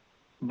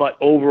 But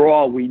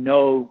overall, we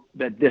know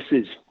that this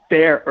is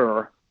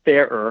fairer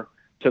to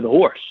the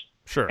horse.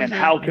 Sure. And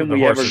how can the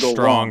we horse ever is go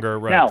stronger,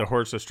 wrong? right? Now, the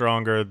horse is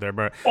stronger.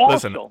 Also,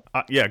 listen.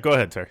 Go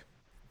ahead, Terry.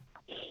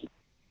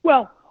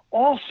 Well,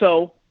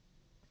 also,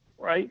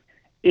 right?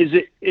 Is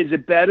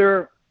it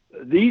better?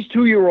 These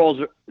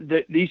 2-year-olds,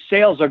 these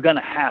sales are going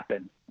to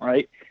happen,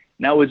 right?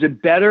 Now, is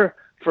it better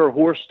for a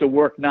horse to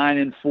work 9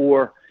 and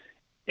 4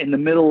 in the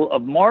middle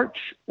of March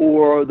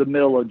or the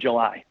middle of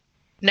July?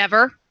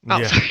 Never. Oh,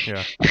 yeah, sorry.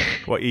 yeah.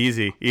 Well,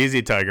 easy,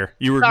 Tiger.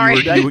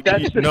 Sorry.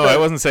 No, I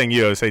wasn't saying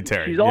you. I was saying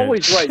Terry. She's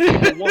always right.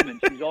 She's a woman.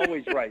 She's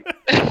always right.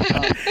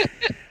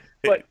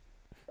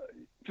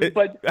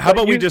 But how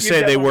about we just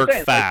say they work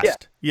fast?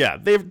 Like, yeah,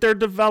 they're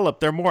developed.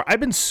 They're more.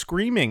 I've been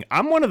screaming.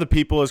 I'm one of the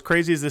people, as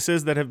crazy as this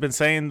is, that have been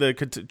saying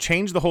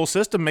change the whole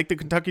system, make the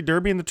Kentucky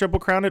Derby and the Triple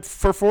Crown it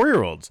for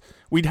 4-year-olds.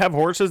 We'd have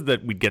horses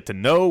that we'd get to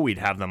know. We'd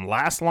have them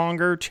last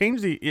longer.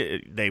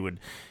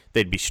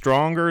 They'd be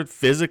stronger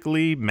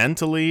physically,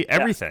 mentally,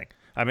 everything.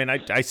 I mean,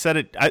 I said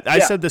it. I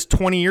said this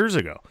 20 years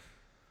ago.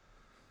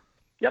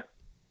 Yep.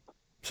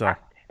 So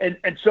and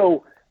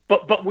so,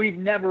 but we've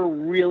never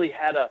really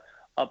had a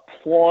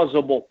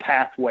plausible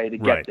pathway to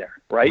get there,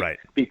 right? Right.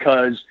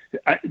 Because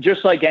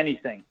just like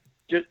anything,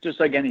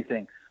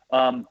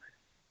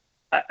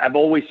 I've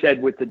always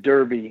said with the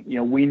Derby,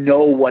 we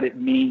know what it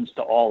means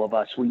to all of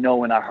us. We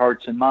know in our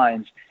hearts and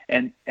minds,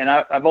 and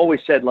I've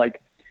always said,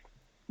 like,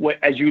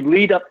 as you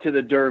lead up to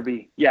the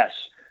Derby, yes,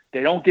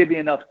 they don't give you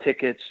enough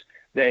tickets.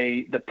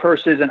 The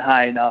purse isn't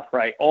high enough,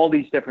 right? All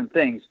these different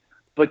things,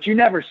 but you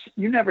never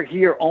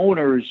hear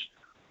owners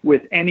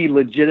with any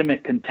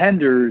legitimate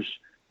contenders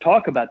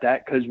talk about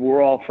that because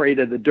we're all afraid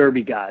of the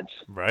Derby gods.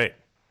 Right.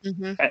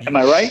 Mm-hmm. Am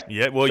I right?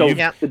 Yeah. Well, so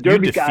the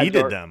Derby you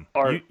defeated them.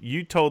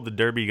 You told the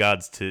Derby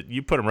gods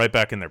you put them right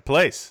back in their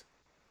place.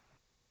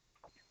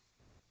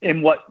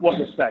 In what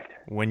respect?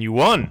 When you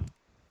won.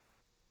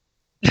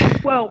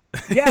 Well,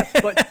 yes,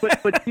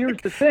 but here's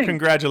the thing.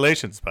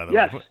 Congratulations, by the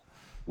way. Yes,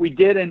 we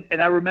did,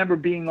 and I remember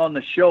being on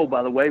the show,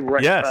 by the way.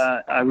 Right, yes.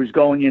 I was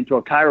going into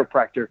a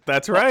chiropractor.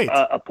 That's right.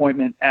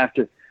 Appointment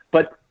after,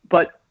 but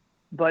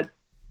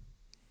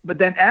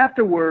then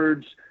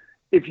afterwards,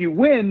 if you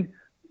win,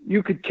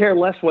 you could care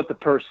less what the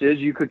purse is.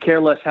 You could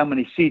care less how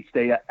many seats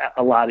they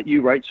allotted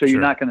you, right? So you're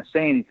not going to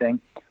say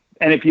anything.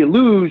 And if you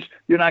lose,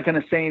 you're not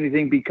going to say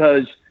anything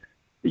because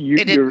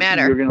it didn't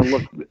matter. You're going to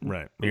look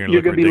right.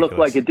 You're going to be looked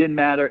like it didn't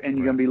matter, and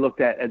you're going to be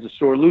looked at as a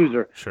sore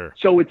loser. Sure.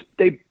 So it's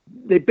they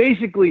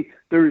basically,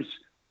 there's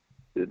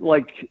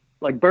like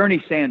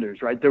Bernie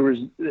Sanders, right? There was,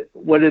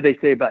 what did they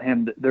say about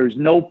him? There's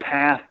no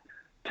path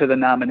to the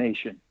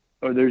nomination,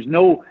 or there's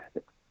no.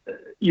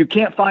 You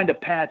can't find a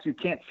path. You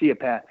can't see a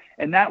path.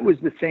 And that was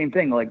the same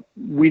thing. Like,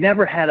 we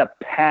never had a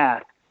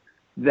path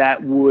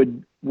that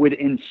would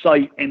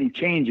incite any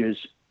changes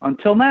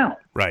until now.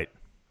 Right.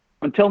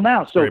 Until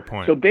now. So, Great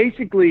point. So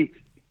basically,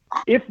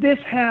 if this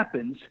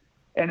happens,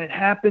 and it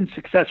happens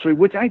successfully,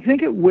 which I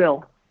think it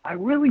will, I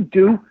really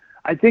do.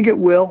 I think it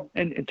will.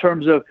 And in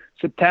terms of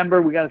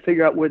September, we got to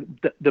figure out what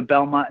the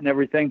Belmont and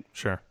everything.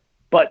 Sure.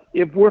 But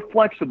if we're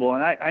flexible,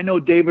 and I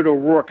know David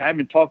O'Rourke, I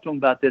haven't talked to him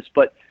about this,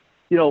 but,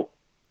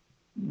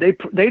 they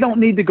don't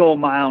need to go 1.5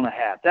 miles.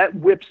 That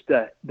whips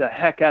the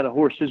heck out of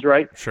horses,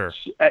 right? Sure.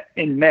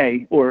 In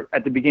May or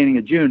at the beginning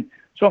of June.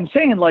 So I'm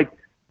saying, like,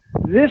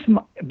 this,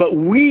 but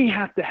we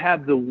have to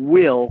have the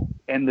will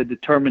and the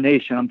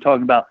determination. I'm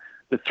talking about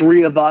the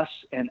three of us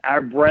and our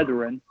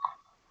brethren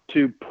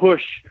to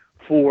push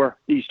for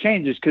these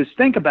changes. Because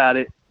think about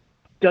it.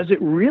 Does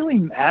it really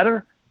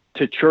matter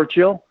to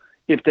Churchill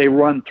if they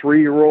run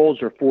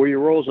 3-year-olds or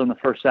 4-year-olds on the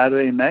first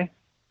Saturday in May?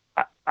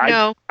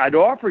 No. I'd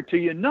offer to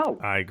you no.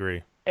 I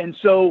agree. And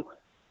so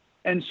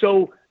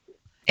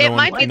it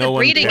might be the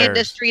breeding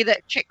industry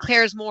that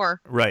cares more.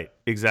 Right.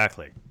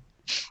 Exactly.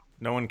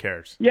 No one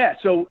cares. Yeah.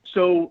 So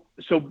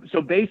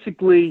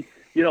basically,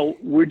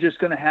 we're just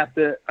going to have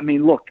to. I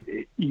mean, look,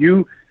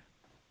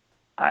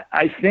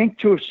 I think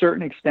to a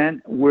certain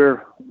extent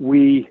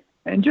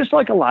and just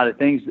like a lot of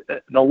things,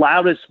 the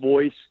loudest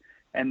voice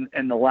and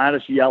the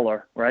loudest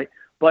yeller, right?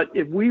 But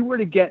if we were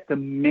to get the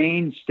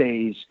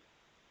mainstays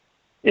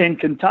in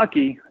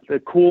Kentucky, the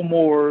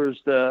Coolmores,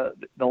 the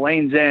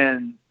Lane's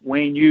End,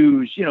 Wayne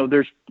Hughes,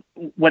 there's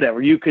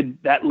whatever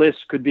that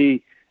list could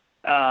be,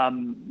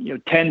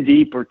 10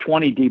 deep or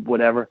 20 deep,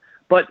 whatever.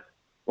 But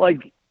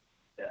we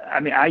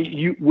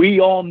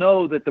all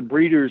know that the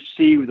breeders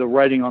see the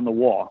writing on the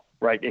wall,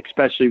 right?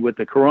 Especially with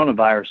the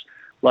coronavirus.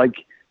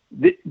 Like,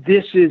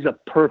 this is a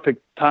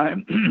perfect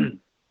time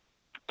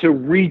to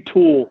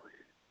retool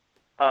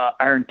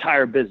our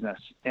entire business.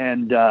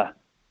 And,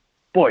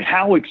 boy,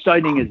 how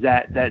exciting is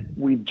that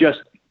we've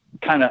just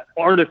kind of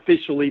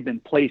artificially been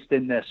placed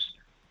in this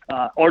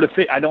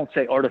I don't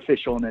say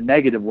artificial in a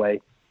negative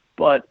way,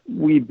 but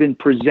we've been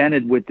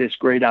presented with this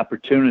great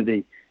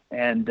opportunity.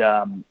 And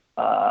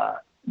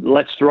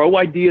let's throw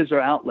ideas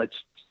out. Let's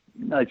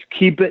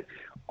keep it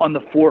on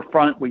the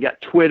forefront. We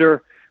got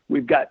Twitter.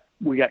 We got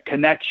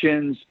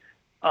connections.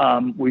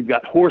 We've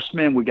got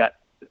horsemen. We got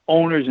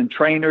owners and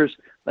trainers.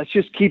 Let's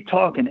just keep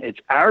talking. It's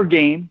our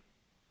game,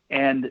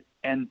 and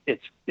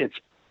it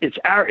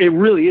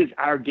really is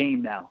our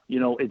game now.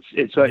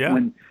 It's like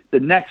when the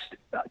next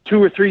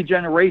 2 or 3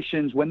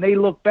 generations, when they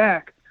look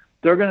back,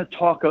 they're going to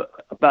talk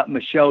about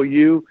Michelle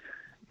Yu,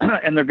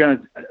 and they're going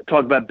to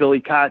talk about Billy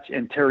Koch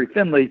and Terry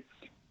Finley,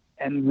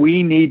 and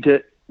we need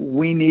to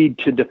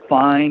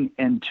define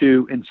and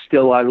to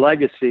instill our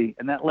legacy,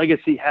 and that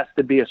legacy has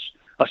to be a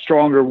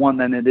stronger one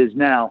than it is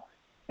now.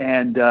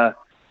 and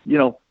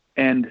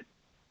and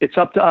it's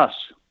up to us.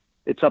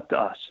 It's up to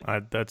us.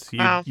 That's you.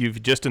 Wow.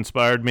 You've just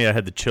inspired me. I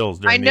had the chills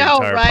during I the know,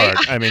 entire right?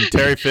 part. I mean,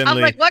 Terry Finley.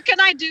 I'm like, what can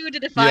I do to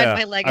define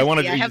my legacy? I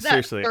want to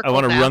seriously. I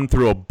want to run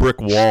through a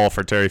brick wall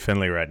for Terry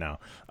Finley right now.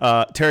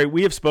 Terry,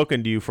 we have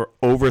spoken to you for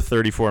over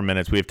 34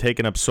 minutes. We have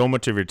taken up so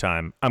much of your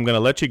time. I'm going to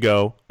let you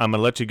go. I'm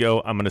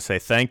going to say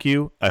thank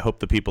you. I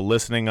hope the people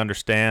listening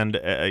understand,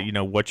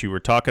 what you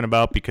were talking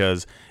about,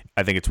 because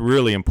I think it's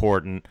really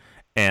important.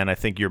 And I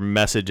think your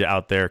message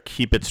out there,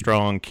 keep it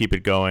strong, keep it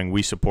going.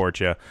 We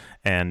support you.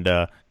 And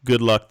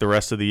good luck the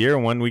rest of the year.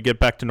 When we get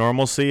back to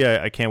normalcy,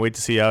 I can't wait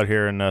to see you out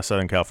here in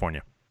Southern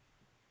California.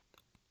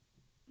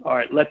 All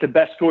right. Let the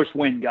best horse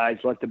win, guys.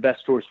 Let the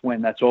best horse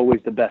win. That's always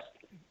the best.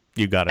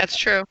 You got it. That's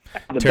true.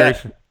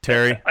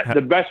 Terry.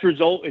 The best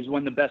result is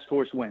when the best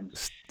horse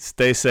wins.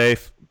 Stay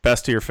safe.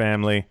 Best to your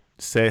family.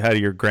 Say hi to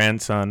your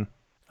grandson.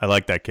 I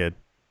like that kid.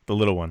 The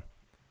little one.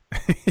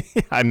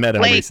 I met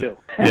him recently.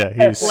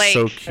 Yeah, he's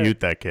so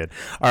cute, that kid.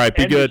 All right,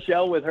 be good.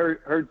 Michelle with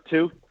her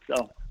too.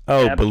 So.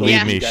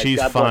 Believe me,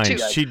 she's fine.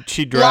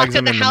 She drags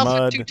him in the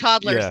mud. With 2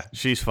 toddlers. Yeah,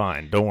 she's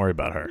fine. Don't worry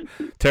about her.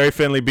 Terry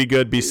Finley, be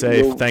good, be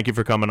safe. Thank you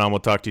for coming on. We'll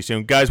talk to you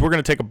soon. Guys, we're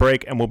going to take a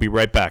break, and we'll be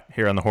right back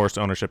here on the Horse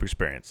Ownership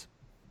Experience.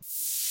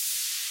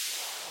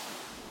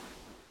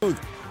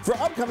 For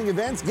upcoming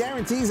events,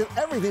 guarantees, and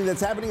everything that's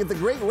happening at the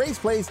Great Race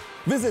Place,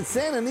 visit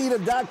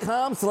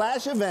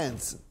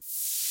santanita.com/events.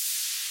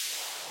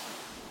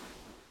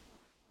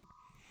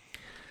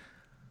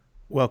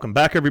 Welcome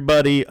back,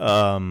 everybody.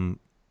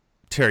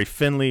 Terry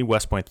Finley,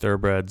 West Point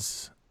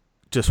Thoroughbreds,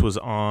 just was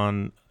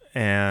on,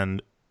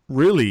 and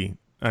really,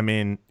 I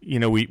mean,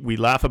 we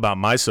laugh about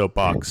my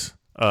soapbox.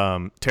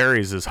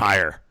 Terry's is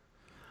higher,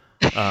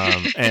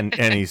 and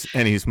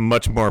he's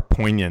much more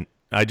poignant.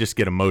 I just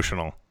get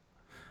emotional.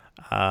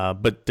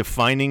 But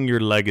defining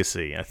your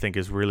legacy, I think,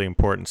 is really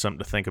important, something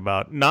to think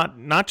about.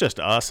 Not just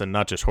us and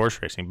not just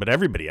horse racing, but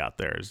everybody out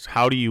there. Is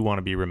how do you want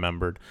to be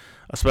remembered,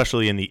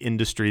 especially in the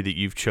industry that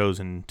you've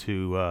chosen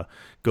to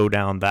go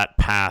down that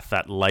path,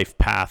 that life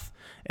path,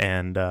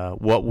 and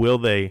what will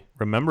they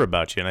remember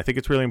about you? And I think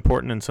it's really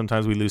important, and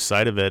sometimes we lose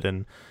sight of it,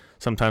 and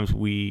sometimes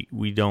we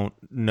don't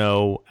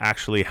know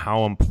actually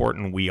how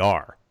important we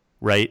are,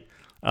 right?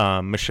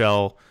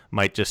 Michelle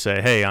might just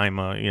say, hey,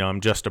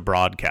 I'm just a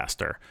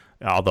broadcaster.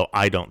 Although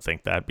I don't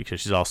think that,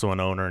 because she's also an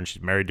owner and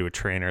she's married to a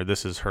trainer.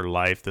 This is her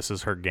life. This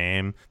is her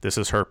game. This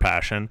is her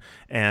passion.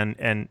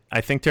 And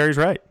I think Terry's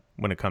right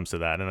when it comes to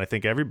that. And I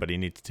think everybody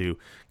needs to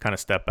kind of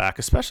step back,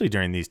 especially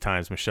during these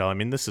times, Michelle. I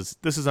mean, this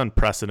is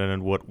unprecedented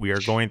what we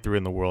are going through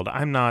in the world.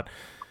 I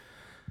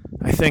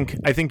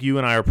think you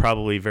and I are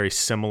probably very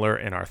similar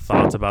in our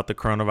thoughts about the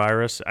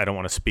coronavirus. I don't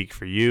want to speak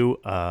for you.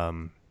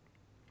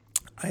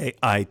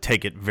 I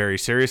take it very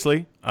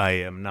seriously. I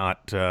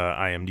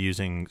am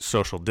using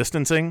social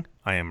distancing.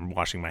 I am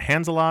washing my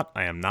hands a lot.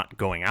 I am not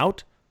going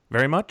out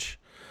very much.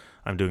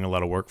 I'm doing a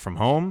lot of work from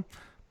home,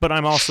 but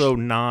I'm also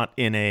not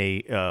in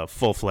a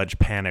full-fledged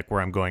panic where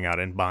I'm going out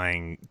and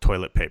buying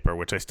toilet paper,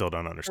 which I still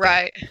don't understand.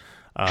 Right.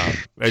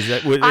 Is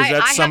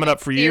that sum it up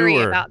for you?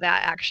 Or about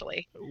that,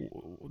 actually.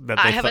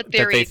 I have a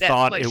theory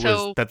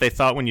that they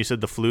thought when you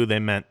said the flu, they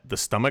meant the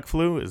stomach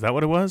flu. Is that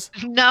what it was?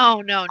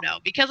 No.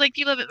 Because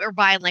people are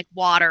buying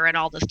water and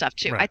all this stuff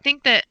too. Right. I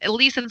think that at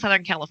least in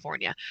Southern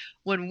California,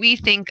 when we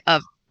think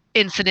of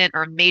incident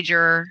or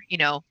major,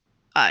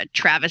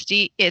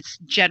 travesty, it's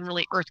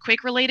generally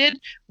earthquake related,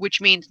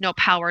 which means no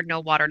power, no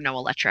water, no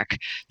electric.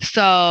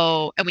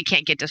 So, and we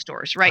can't get to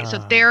stores, right? So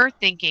they're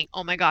thinking,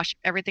 oh my gosh,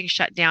 everything's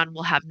shut down.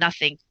 We'll have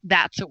nothing.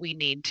 That's what we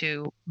need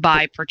to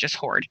purchase,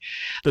 hoard.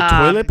 The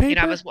toilet paper?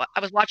 I was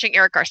watching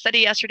Eric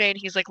Garcetti yesterday, and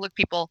he's like, look,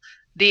 people,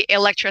 the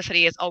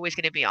electricity is always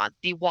going to be on.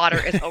 The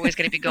water is always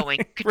going to be going.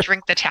 You could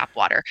drink the tap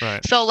water. Right.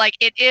 So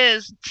it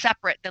is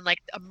separate than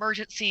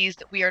emergencies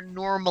that we are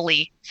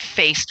normally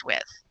faced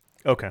with.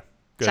 Okay.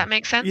 Does that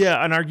make sense?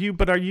 Yeah, and are you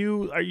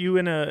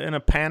in a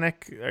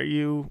panic? Are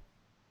you?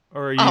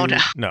 Oh no.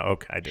 No,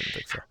 okay, I didn't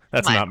think so.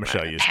 That's not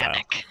Michelle Yu's style.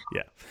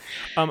 Yeah.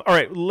 All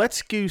right,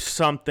 let's do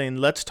something.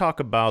 Let's talk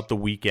about the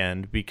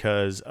weekend,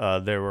 because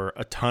there were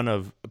a ton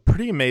of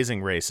pretty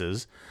amazing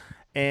races,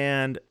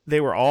 and they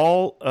were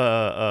all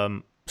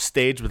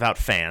staged without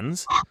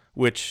fans,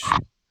 which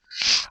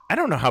I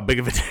don't know how big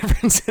of a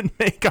difference it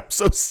make. I'm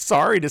so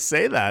sorry to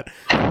say that.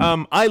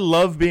 I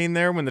love being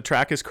there when the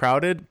track is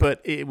crowded,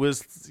 but it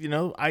was,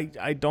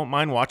 I don't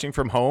mind watching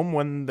from home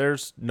when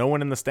there's no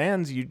one in the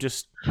stands. You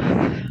just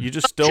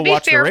still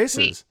watch the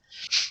races.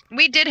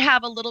 We did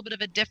have a little bit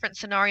of a different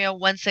scenario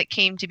once it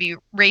came to be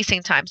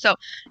racing time. So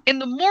in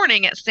the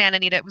morning at Santa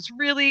Anita, it was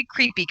really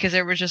creepy because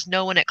there was just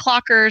no one at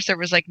Clockers. There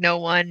was no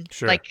one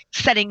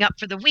setting up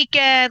for the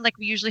weekend.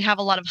 We usually have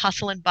a lot of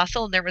hustle and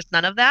bustle, and there was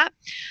none of that.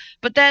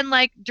 But then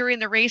during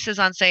the races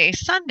on, say,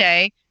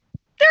 Sunday,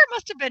 there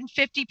must have been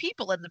 50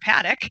 people in the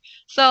paddock.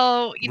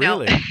 So,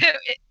 really?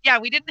 Yeah,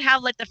 we didn't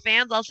have the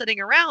fans all sitting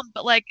around,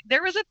 but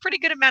there was a pretty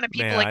good amount of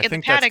people in the paddock. I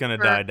think that's going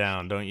to die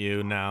down, don't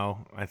you,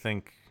 now? I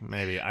think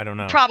maybe, I don't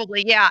know.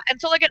 Probably, yeah.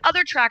 And so at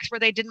other tracks where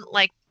they didn't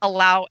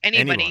allow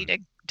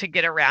anybody to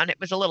get around, it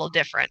was a little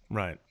different.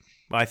 Right.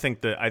 I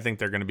think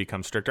they're going to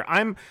become stricter.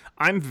 I'm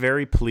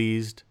very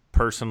pleased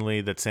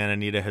personally that Santa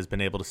Anita has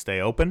been able to stay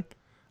open.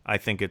 I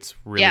think it's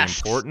really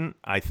important.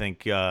 I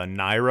think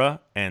Naira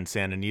and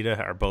Santa Anita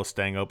are both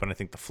staying open. I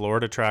think the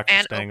Florida tracks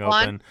are staying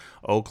open.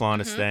 Oaklawn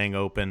is staying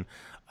open.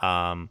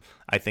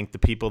 I think the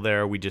people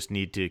there, we just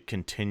need to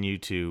continue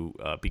to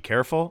be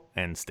careful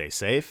and stay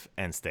safe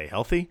and stay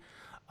healthy.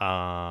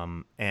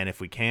 And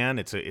if we can,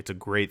 it's a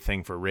great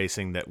thing for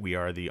racing that we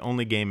are the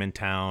only game in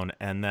town,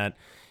 and that,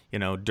 you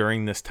know,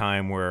 during this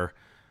time where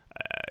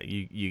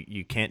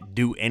you can't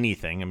do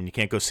anything. I mean, you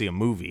can't go see a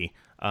movie.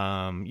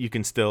 You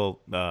can still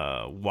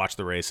watch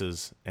the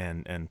races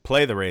and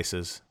play the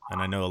races.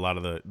 And I know a lot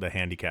of the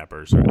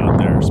handicappers are out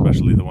there,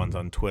 especially the ones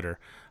on Twitter,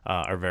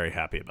 are very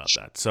happy about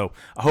that. So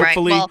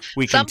hopefully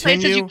we some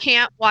continue. Places you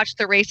can't watch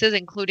the races,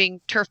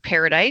 including Turf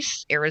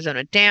Paradise,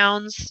 Arizona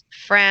Downs,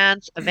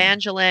 France,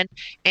 Evangeline,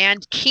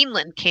 and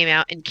Keeneland came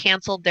out and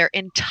canceled their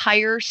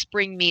entire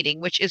spring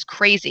meeting, which is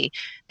crazy.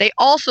 They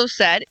also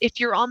said, if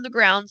you're on the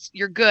grounds,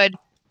 you're good.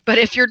 But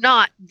if you're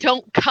not,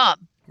 don't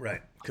come.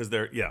 Right. Because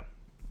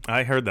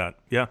I heard that.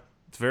 Yeah.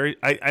 It's very,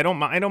 I don't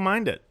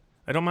mind it.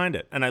 I don't mind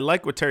it. And I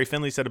like what Terry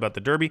Finley said about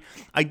the Derby.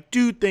 I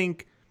do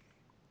think,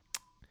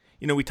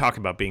 you know, we talk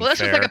about being this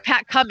fair. was like a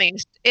Pat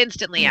Cummings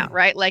instantly out,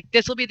 right? Like,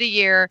 this will be the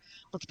year.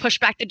 Let's push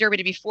back the Derby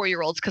to be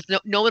 4-year-olds because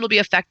no one will be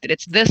affected.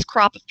 It's this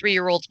crop of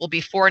 3-year-olds will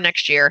be 4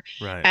 next year,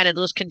 right? And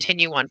it'll just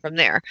continue on from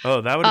there. Oh,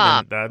 that would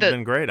have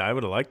been great. I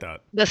would have liked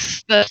that.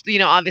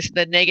 Obviously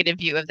the negative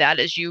view of that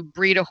is you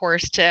breed a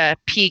horse to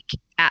peak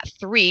at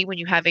 3 when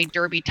you have a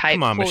Derby type.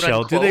 Come on, quote,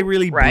 Michelle. unquote, do they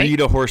really right?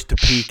 breed a horse to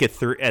peak at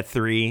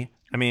 3?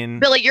 I mean,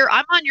 Billy,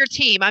 I'm on your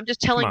team. I'm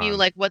just telling you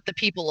like what the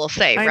people will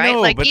say, I right?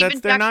 know, Like but even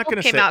they're Jack not Wolf going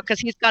to came say out because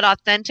he's got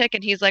authentic,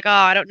 and he's like, oh,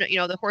 I don't know, you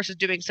know, the horse is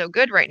doing so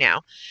good right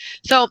now.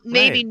 So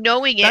maybe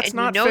knowing it, and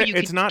you know you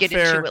can get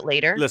into it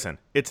later. Listen,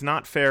 it's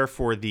not fair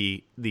for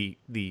the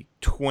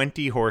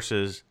 20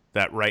 horses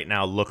that right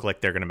now look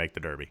like they're going to make the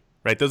Derby.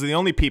 Right, those are the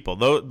only people.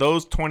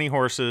 Those 20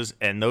 horses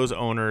and those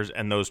owners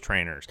and those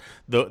trainers.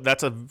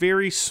 That's a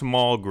very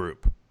small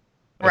group.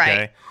 Okay?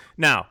 Right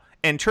now,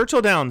 and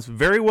Churchill Downs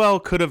very well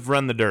could have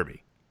run the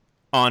Derby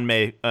on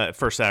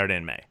first Saturday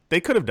in May.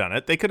 They could have done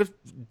it. They could have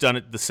done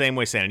it the same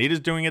way Santa Anita's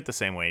doing it, the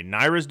same way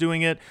Naira's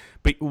doing it.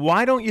 But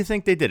why don't you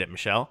think they did it,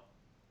 Michelle?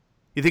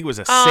 You think it was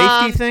a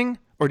safety thing,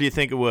 or do you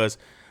think it was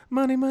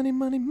money, money,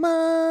 money,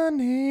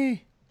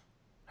 money?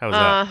 How's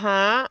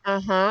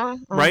that?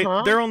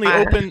 Right? They're only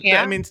open.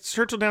 Yeah. I mean,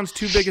 Churchill Downs'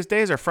 2 biggest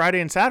days are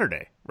Friday and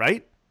Saturday,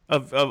 right?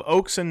 Of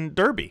Oaks and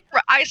Derby.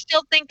 I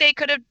still think they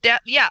could have,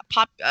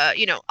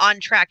 on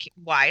track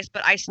wise,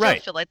 but I still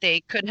feel like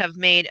they could have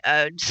made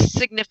a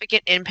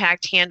significant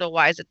impact handle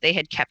wise if they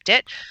had kept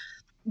it.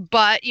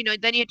 But, you know,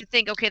 then you have to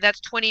think, okay, that's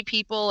 20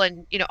 people,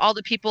 and, you know, all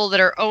the people that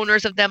are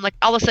owners of them, like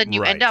all of a sudden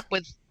you end up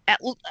with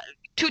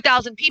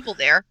 2,000 people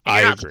there,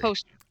 and you're not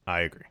supposed to.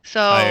 I agree. So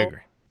I agree.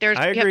 You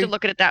have to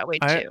look at it that way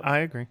too. I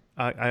agree.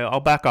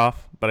 I'll back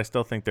off, but I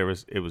still think there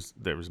was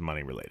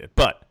money related.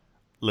 But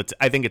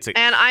I think it's.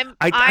 And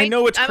I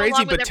know it's I'm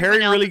crazy, but Terry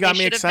really got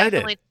me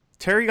excited.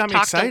 Terry got me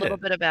excited. Talked a little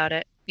bit about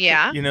it.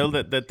 Yeah. You know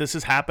that this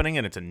is happening,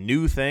 and it's a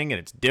new thing, and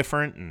it's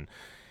different, and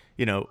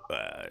you know,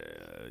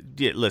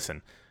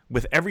 listen,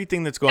 with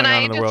everything that's going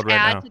on in the world right now.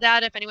 Can I just add to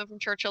that? If anyone from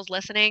Churchill's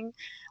listening,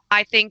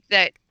 I think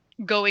that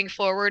going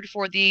forward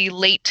for the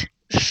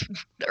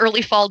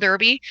early fall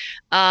Derby,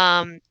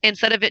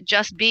 instead of it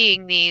just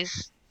being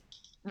these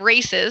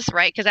races,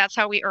 right? Because that's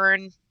how we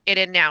earn it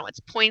in now.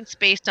 It's points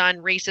based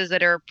on races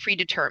that are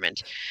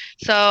predetermined.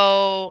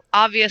 So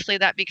obviously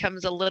that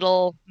becomes a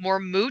little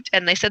more moot,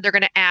 and they said they're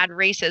going to add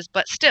races,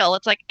 but still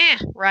it's like,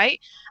 right?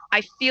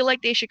 I feel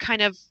like they should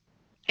kind of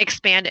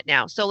expand it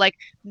now. So like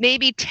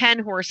maybe 10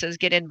 horses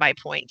get in by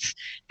points,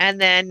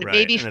 and then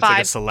maybe 5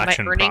 by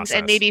earnings, process.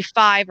 And maybe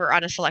 5 are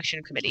on a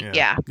selection committee.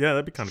 Yeah,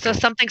 that'd be kind of cool. So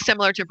something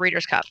similar to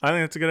Breeders' Cup. I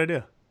think that's a good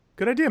idea.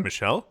 Good idea,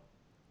 Michelle.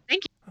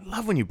 Thank you. I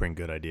love when you bring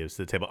good ideas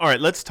to the table. All right,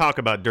 let's talk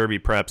about Derby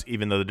preps,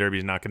 even though the Derby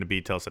is not going to be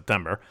till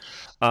September.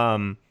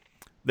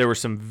 There were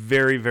some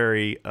very,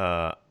 very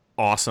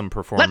awesome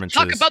performances.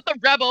 Let's talk about the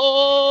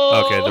Rebel.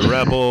 Okay, the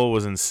Rebel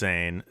was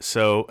insane.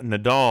 So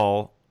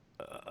Nadal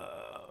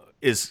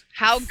is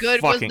how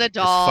good fucking, was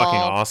Nadal? Is fucking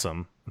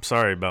awesome. I'm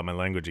sorry about my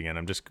language again.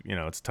 I'm just,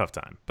 it's a tough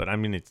time, but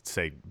I'm going to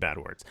say bad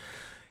words.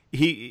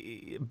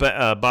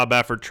 Bob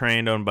Baffert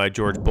trained, owned by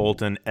George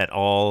Bolton et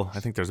al. I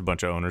think there's a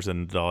bunch of owners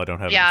in Nadal. I don't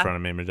have it in front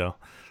of me,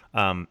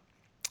 Nadal.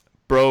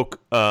 Broke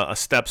a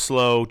step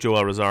slow.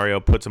 Joel Rosario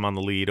puts him on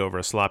the lead over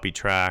a sloppy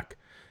track.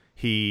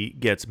 He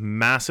gets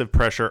massive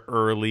pressure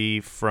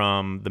early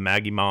from the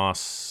Maggie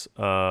Moss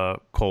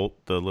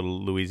colt, the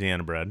little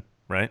Louisiana bred,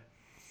 right?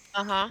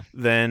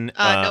 Then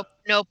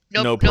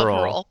no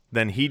Pearl.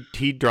 Then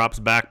he drops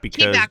back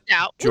because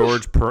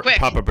George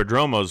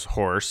Papadromo's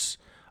horse,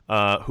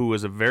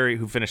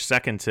 who finished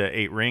second to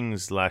 8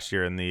 rings last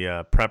year in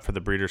the prep for the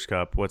Breeders'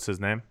 Cup. What's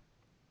his name?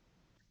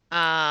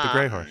 The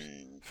gray horse,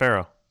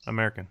 Pharaoh,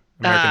 American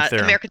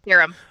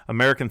Theorem.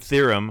 American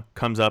Theorem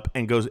comes up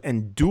and goes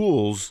and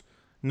duels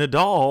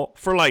Nadal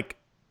for like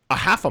a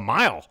half a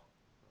mile.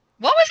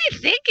 What was he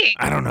thinking?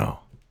 I don't know.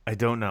 I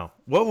don't know.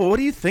 What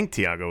do you think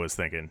Tiago was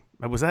thinking?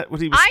 Was that what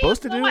he was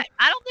supposed to do? I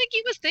don't think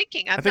he was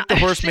thinking. I think the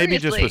horse maybe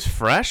just was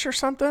fresh or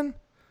something.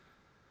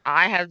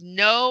 I have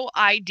no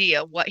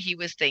idea what he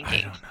was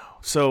thinking. I don't know.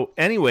 So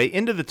anyway,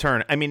 into the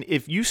turn. I mean,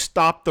 if you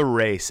stopped the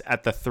race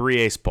at the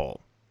 3-ace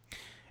pole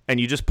and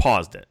you just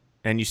paused it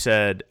and you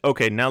said,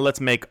 okay, now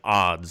let's make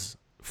odds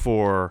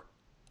for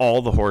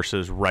all the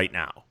horses right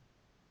now.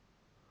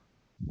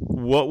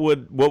 What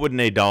would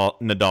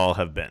Nadal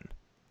have been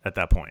at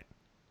that point?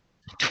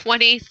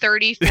 20,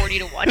 30, 40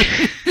 to 1.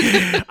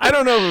 I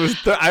don't know if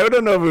it was. I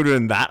don't know if it would have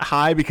been that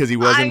high because he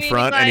was in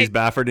front and he's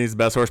Baffert and he's the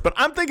best horse. But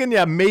I'm thinking,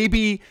 yeah,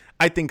 maybe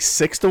I think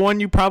 6 to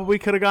 1 you probably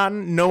could have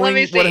gotten, knowing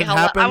what had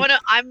happened.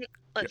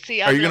 Let's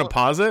see. Are you going to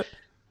pause it?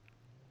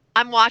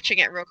 I'm watching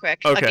it real quick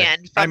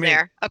again from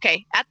there.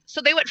 Okay,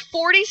 so they went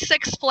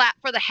 46 flat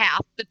for the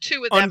half. The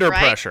two of them, under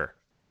right? pressure.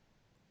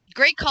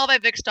 Great call by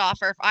Vic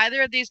Stauffer. If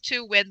either of these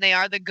two win, they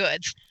are the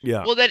goods.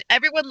 Yeah. Well, then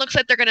everyone looks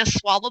like they're going to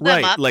swallow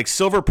them up. Like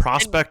Silver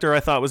Prospector,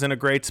 I thought was in a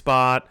great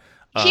spot.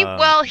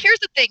 Well, here's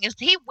the thing: is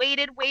he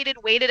waited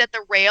at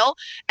the rail,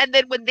 and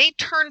then when they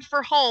turned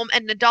for home,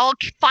 and Nadal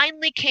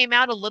finally came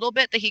out a little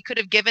bit that he could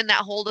have given that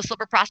hole to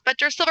Silver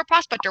Prospector. Silver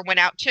Prospector went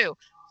out too.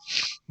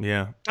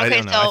 Yeah. Okay, I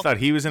don't know. so I thought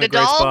he was in Nadal a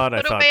great spot.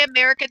 put away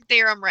American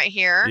Theorem right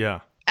here.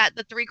 Yeah. At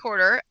the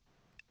 3/4.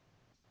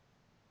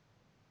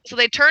 So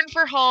they turned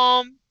for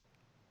home.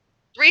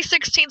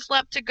 3/16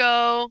 left to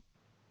go.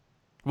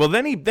 Well,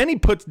 then he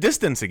puts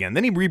distance again.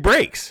 Then he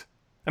re-breaks.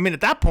 I mean,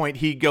 at that point,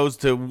 he goes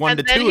to 1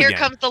 to 2 again. And then here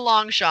comes the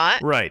long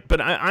shot. Right.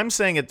 But I'm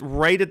saying it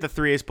right at the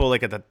 3-ace pole,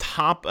 like at the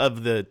top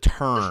of the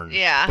turn.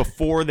 Yeah.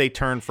 Before they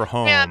turn for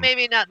home. Yeah,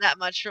 maybe not that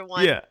much for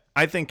one. Yeah.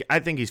 I think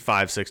he's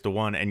 5-6 to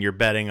 1, and you're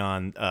betting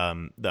on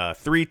the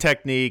 3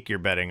 technique. You're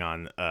betting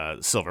on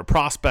Silver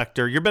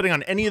Prospector. You're betting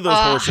on any of those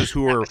horses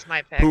who are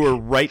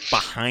right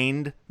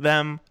behind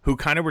them, who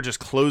kind of were just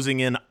closing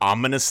in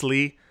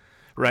ominously,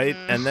 right?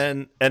 And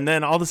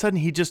then all of a sudden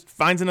he just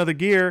finds another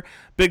gear.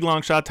 Big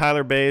long shot.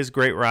 Tyler Bayes,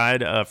 great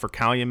ride for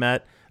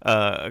Calumet,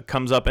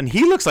 comes up, and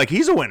he looks like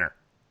he's a winner.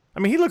 I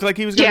mean, he looked like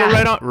he was going to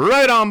go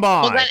right on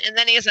by. Well,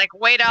 then he's like,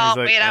 wait out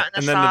in the side.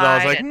 And then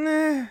Nadal's like,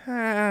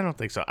 nah, I don't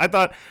think so. I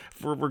thought,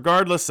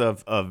 regardless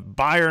of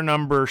buyer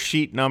number,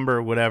 sheet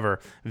number, whatever,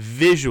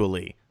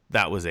 visually,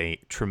 that was a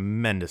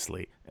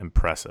tremendously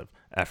impressive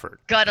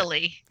effort.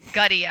 Gutty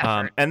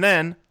effort. And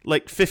then,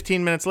 like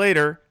 15 minutes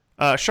later,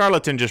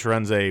 Charlatan just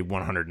runs a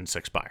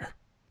 106 buyer.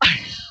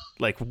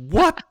 Like,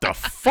 what the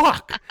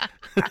fuck?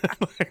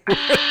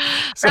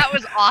 That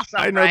was awesome.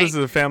 I know this is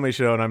a family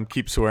show and I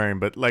keep swearing,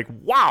 but like,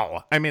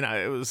 wow. I mean,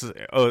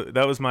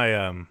 that was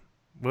my,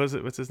 what was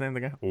it? What's his name?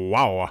 The guy?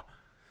 Wow.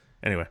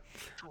 Anyway.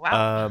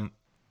 Wow.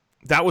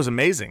 That was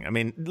amazing. I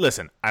mean,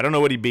 listen, I don't know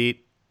what he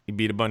beat. He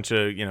beat a bunch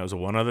of, it was a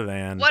one other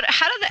than.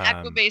 How do the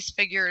Equibase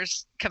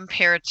figures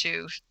compare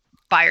to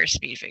buyer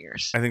speed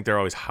figures? I think they're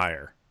always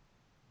higher.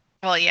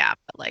 Well, yeah,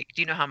 but like,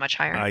 do you know how much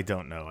higher? I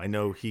don't know. I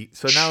know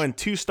so now in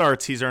 2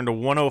 starts, he's earned a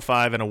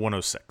 105 and a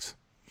 106.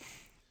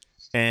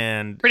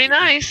 And pretty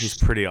nice. He's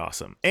pretty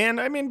awesome.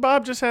 And I mean,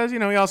 Bob just has, he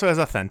also has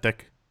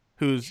Authentic,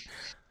 who's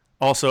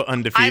also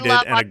undefeated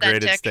and a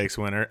graded stakes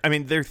winner. I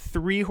mean, their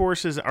 3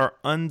 horses are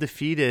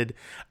undefeated.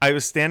 I'm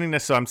standing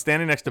next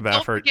to Baffert.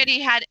 Don't forget he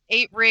had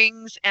 8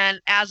 Rings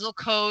and Azul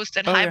Coast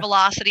and High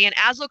Velocity. And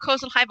Azul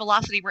Coast and High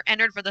Velocity were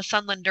entered for the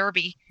Sunland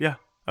Derby. Yeah.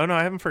 Oh, no,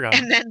 I haven't forgotten.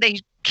 And then they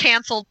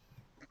canceled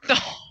the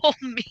whole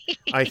meet.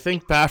 I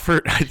think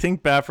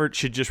Baffert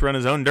should just run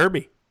his own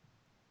Derby.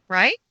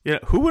 Right? Yeah,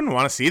 who wouldn't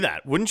want to see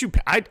that? Wouldn't you?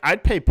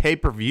 I'd pay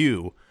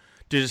pay-per-view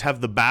to just have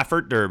the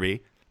Baffert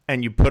Derby,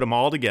 and you put them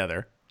all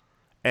together,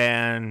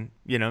 and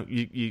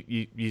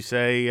you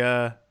say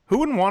who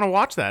wouldn't want to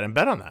watch that and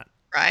bet on that?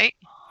 Right?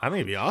 I think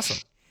it'd be awesome.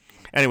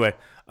 Anyway,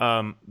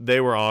 they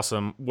were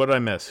awesome. What did I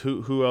miss?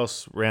 Who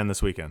else ran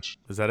this weekend?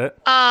 Is that it?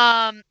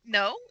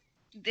 No,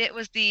 it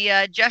was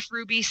the Jeff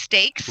Ruby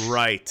Stakes.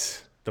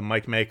 Right, the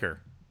Mike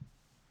Maker.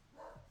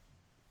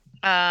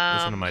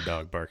 Listen to my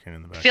dog barking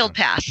in the background.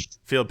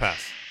 Field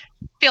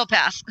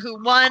Pass,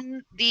 who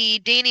won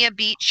the Dania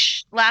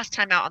Beach last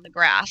time out on the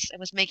grass and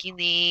was making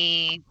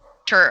the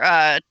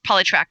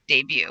Polytrack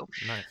debut.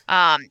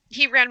 Nice.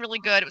 He ran really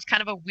good. It was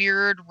kind of a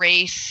weird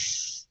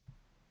race,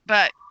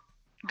 but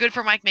good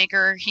for Mike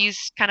Maker.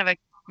 He's kind of a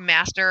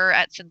master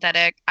at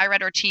synthetic. I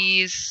read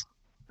Ortiz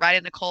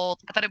riding the colt.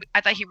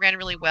 I thought he ran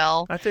really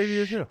well. I think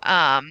you too.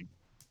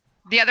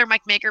 The other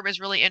Mike Maker was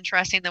really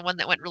interesting. The one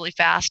that went really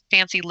fast,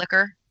 Fancy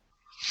Liquor.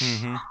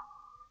 Mm-hmm.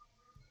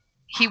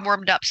 He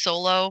warmed up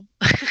solo.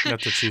 That's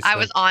what she said. I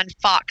was on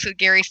Fox with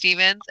Gary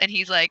Stevens, and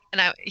he was like,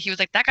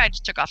 that guy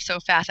just took off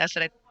so fast. I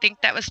said, I think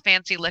that was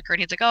Fancy Liquor,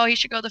 and he's like, oh, he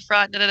should go the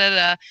front. Da, da, da,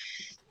 da.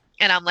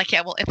 And I'm like, yeah,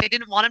 well, if they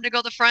didn't want him to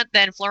go the front,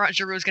 then Florent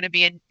Giroux is going to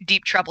be in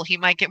deep trouble. He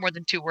might get more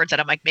than 2 words out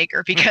of Mike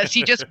Maker because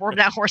he just warmed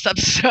that horse up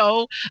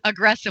so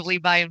aggressively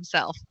by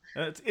himself.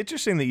 It's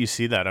interesting that you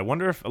see that. I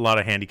wonder if a lot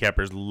of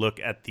handicappers look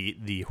at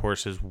the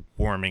horses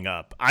warming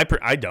up. I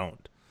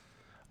don't.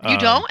 You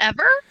don't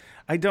ever?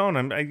 I don't.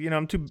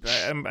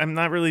 I'm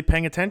not really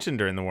paying attention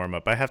during the warm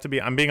up.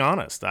 I'm being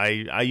honest.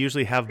 I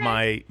usually have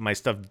my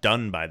stuff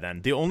done by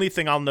then. The only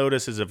thing I'll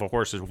notice is if a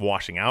horse is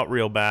washing out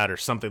real bad or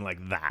something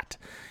like that.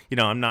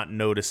 I'm not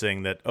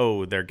noticing that,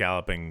 they're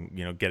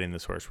galloping, getting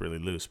this horse really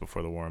loose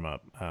before the warm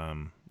up.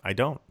 I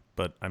don't,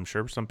 but I'm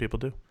sure some people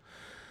do.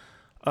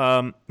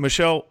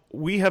 Michelle,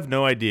 we have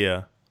no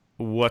idea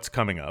what's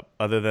coming up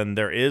other than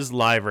there is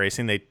live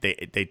racing.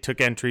 They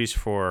took entries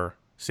for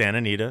Santa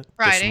Anita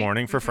this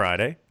morning for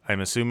Friday. I'm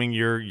assuming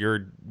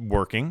you're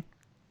working.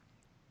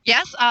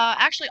 Yes,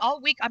 actually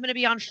all week I'm going to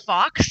be on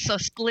Fox, so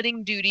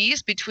splitting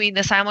duties between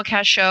the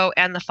simulcast show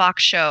and the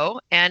Fox show.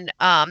 And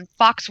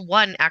Fox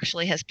 1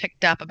 actually has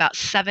picked up about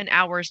 7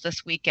 hours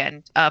this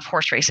weekend of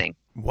horse racing.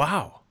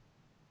 Wow.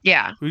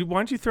 Yeah. Why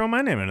don't you throw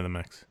my name into the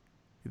mix?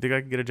 You think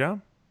I could get a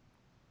job?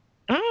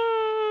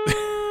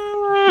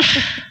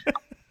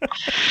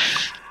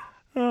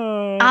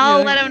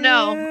 I'll let him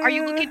know. Are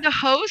you looking to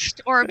host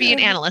or be an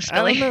analyst,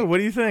 Billy? I don't know. What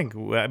do you think?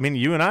 I mean,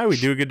 you and we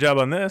do a good job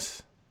on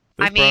this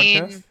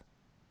broadcast.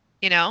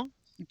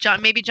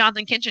 Maybe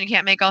Jonathan Kinchin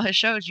can't make all his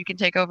shows. You can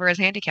take over as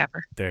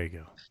handicapper. There you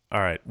go.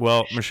 All right.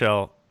 Well,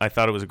 Michelle, I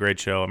thought it was a great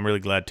show. I'm really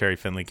glad Terry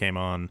Finley came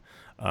on.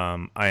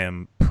 I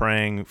am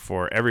praying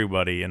for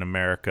everybody in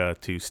America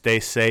to stay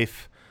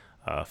safe,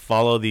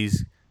 follow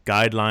these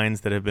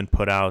guidelines that have been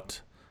put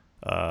out.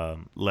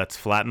 Let's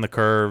flatten the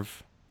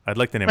curve. I'd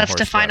like the name. Let's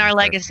define our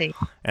legacy.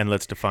 And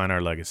let's define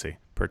our legacy,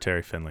 per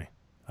Terry Finley.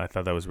 I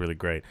thought that was really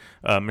great.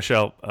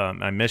 Michelle,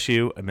 I miss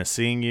you. I miss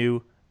seeing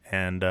you.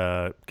 And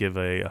give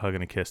a hug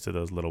and a kiss to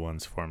those little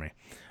ones for me.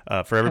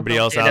 For everybody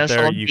else out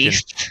there,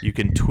 you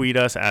can tweet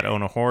us at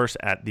Own a Horse,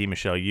 at the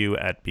Michelle Yu,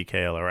 at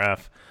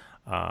BKLRF.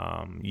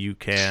 You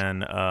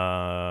can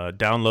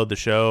download the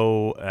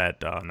show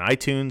on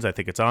iTunes. I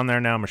think it's on there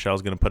now.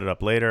 Michelle's going to put it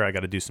up later. I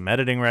got to do some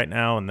editing right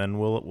now, and then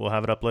we'll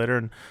have it up later,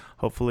 and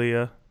hopefully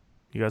you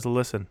guys will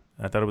listen.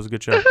 I thought it was a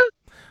good show.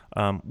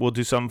 We'll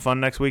do something fun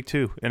next week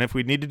too, and if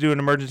we need to do an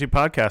emergency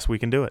podcast, we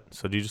can do it.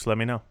 So you just let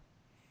me know.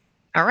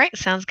 All right,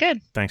 sounds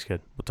good. Thanks,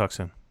 kid. We'll talk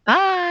soon.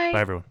 Bye. Bye,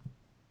 everyone.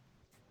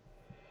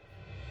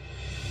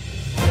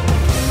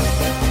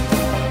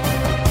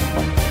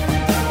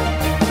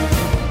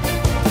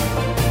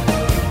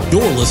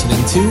 You're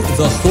listening to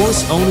The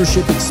Horse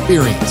Ownership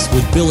Experience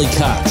with Billy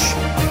Koch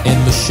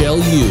and Michelle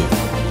Yu.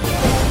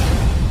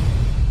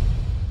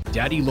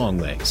 Daddy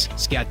Longlegs,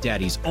 Scat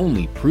Daddy's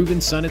only proven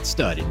Sunnet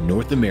stud in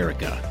North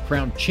America.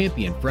 Crowned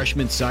champion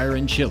freshman sire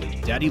in Chile,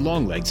 Daddy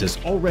Longlegs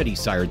has already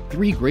sired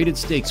 3 graded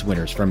stakes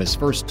winners from his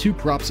first 2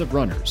 crops of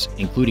runners,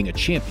 including a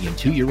champion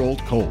 2-year-old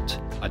colt.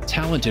 A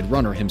talented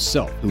runner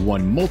himself who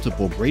won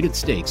multiple graded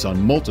stakes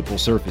on multiple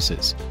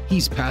surfaces.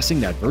 He's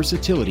passing that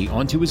versatility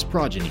onto his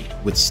progeny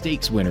with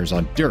stakes winners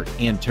on dirt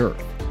and turf.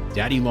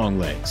 Daddy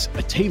Longlegs,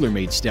 a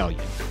tailor-made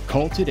stallion.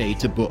 Call today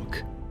to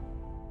book.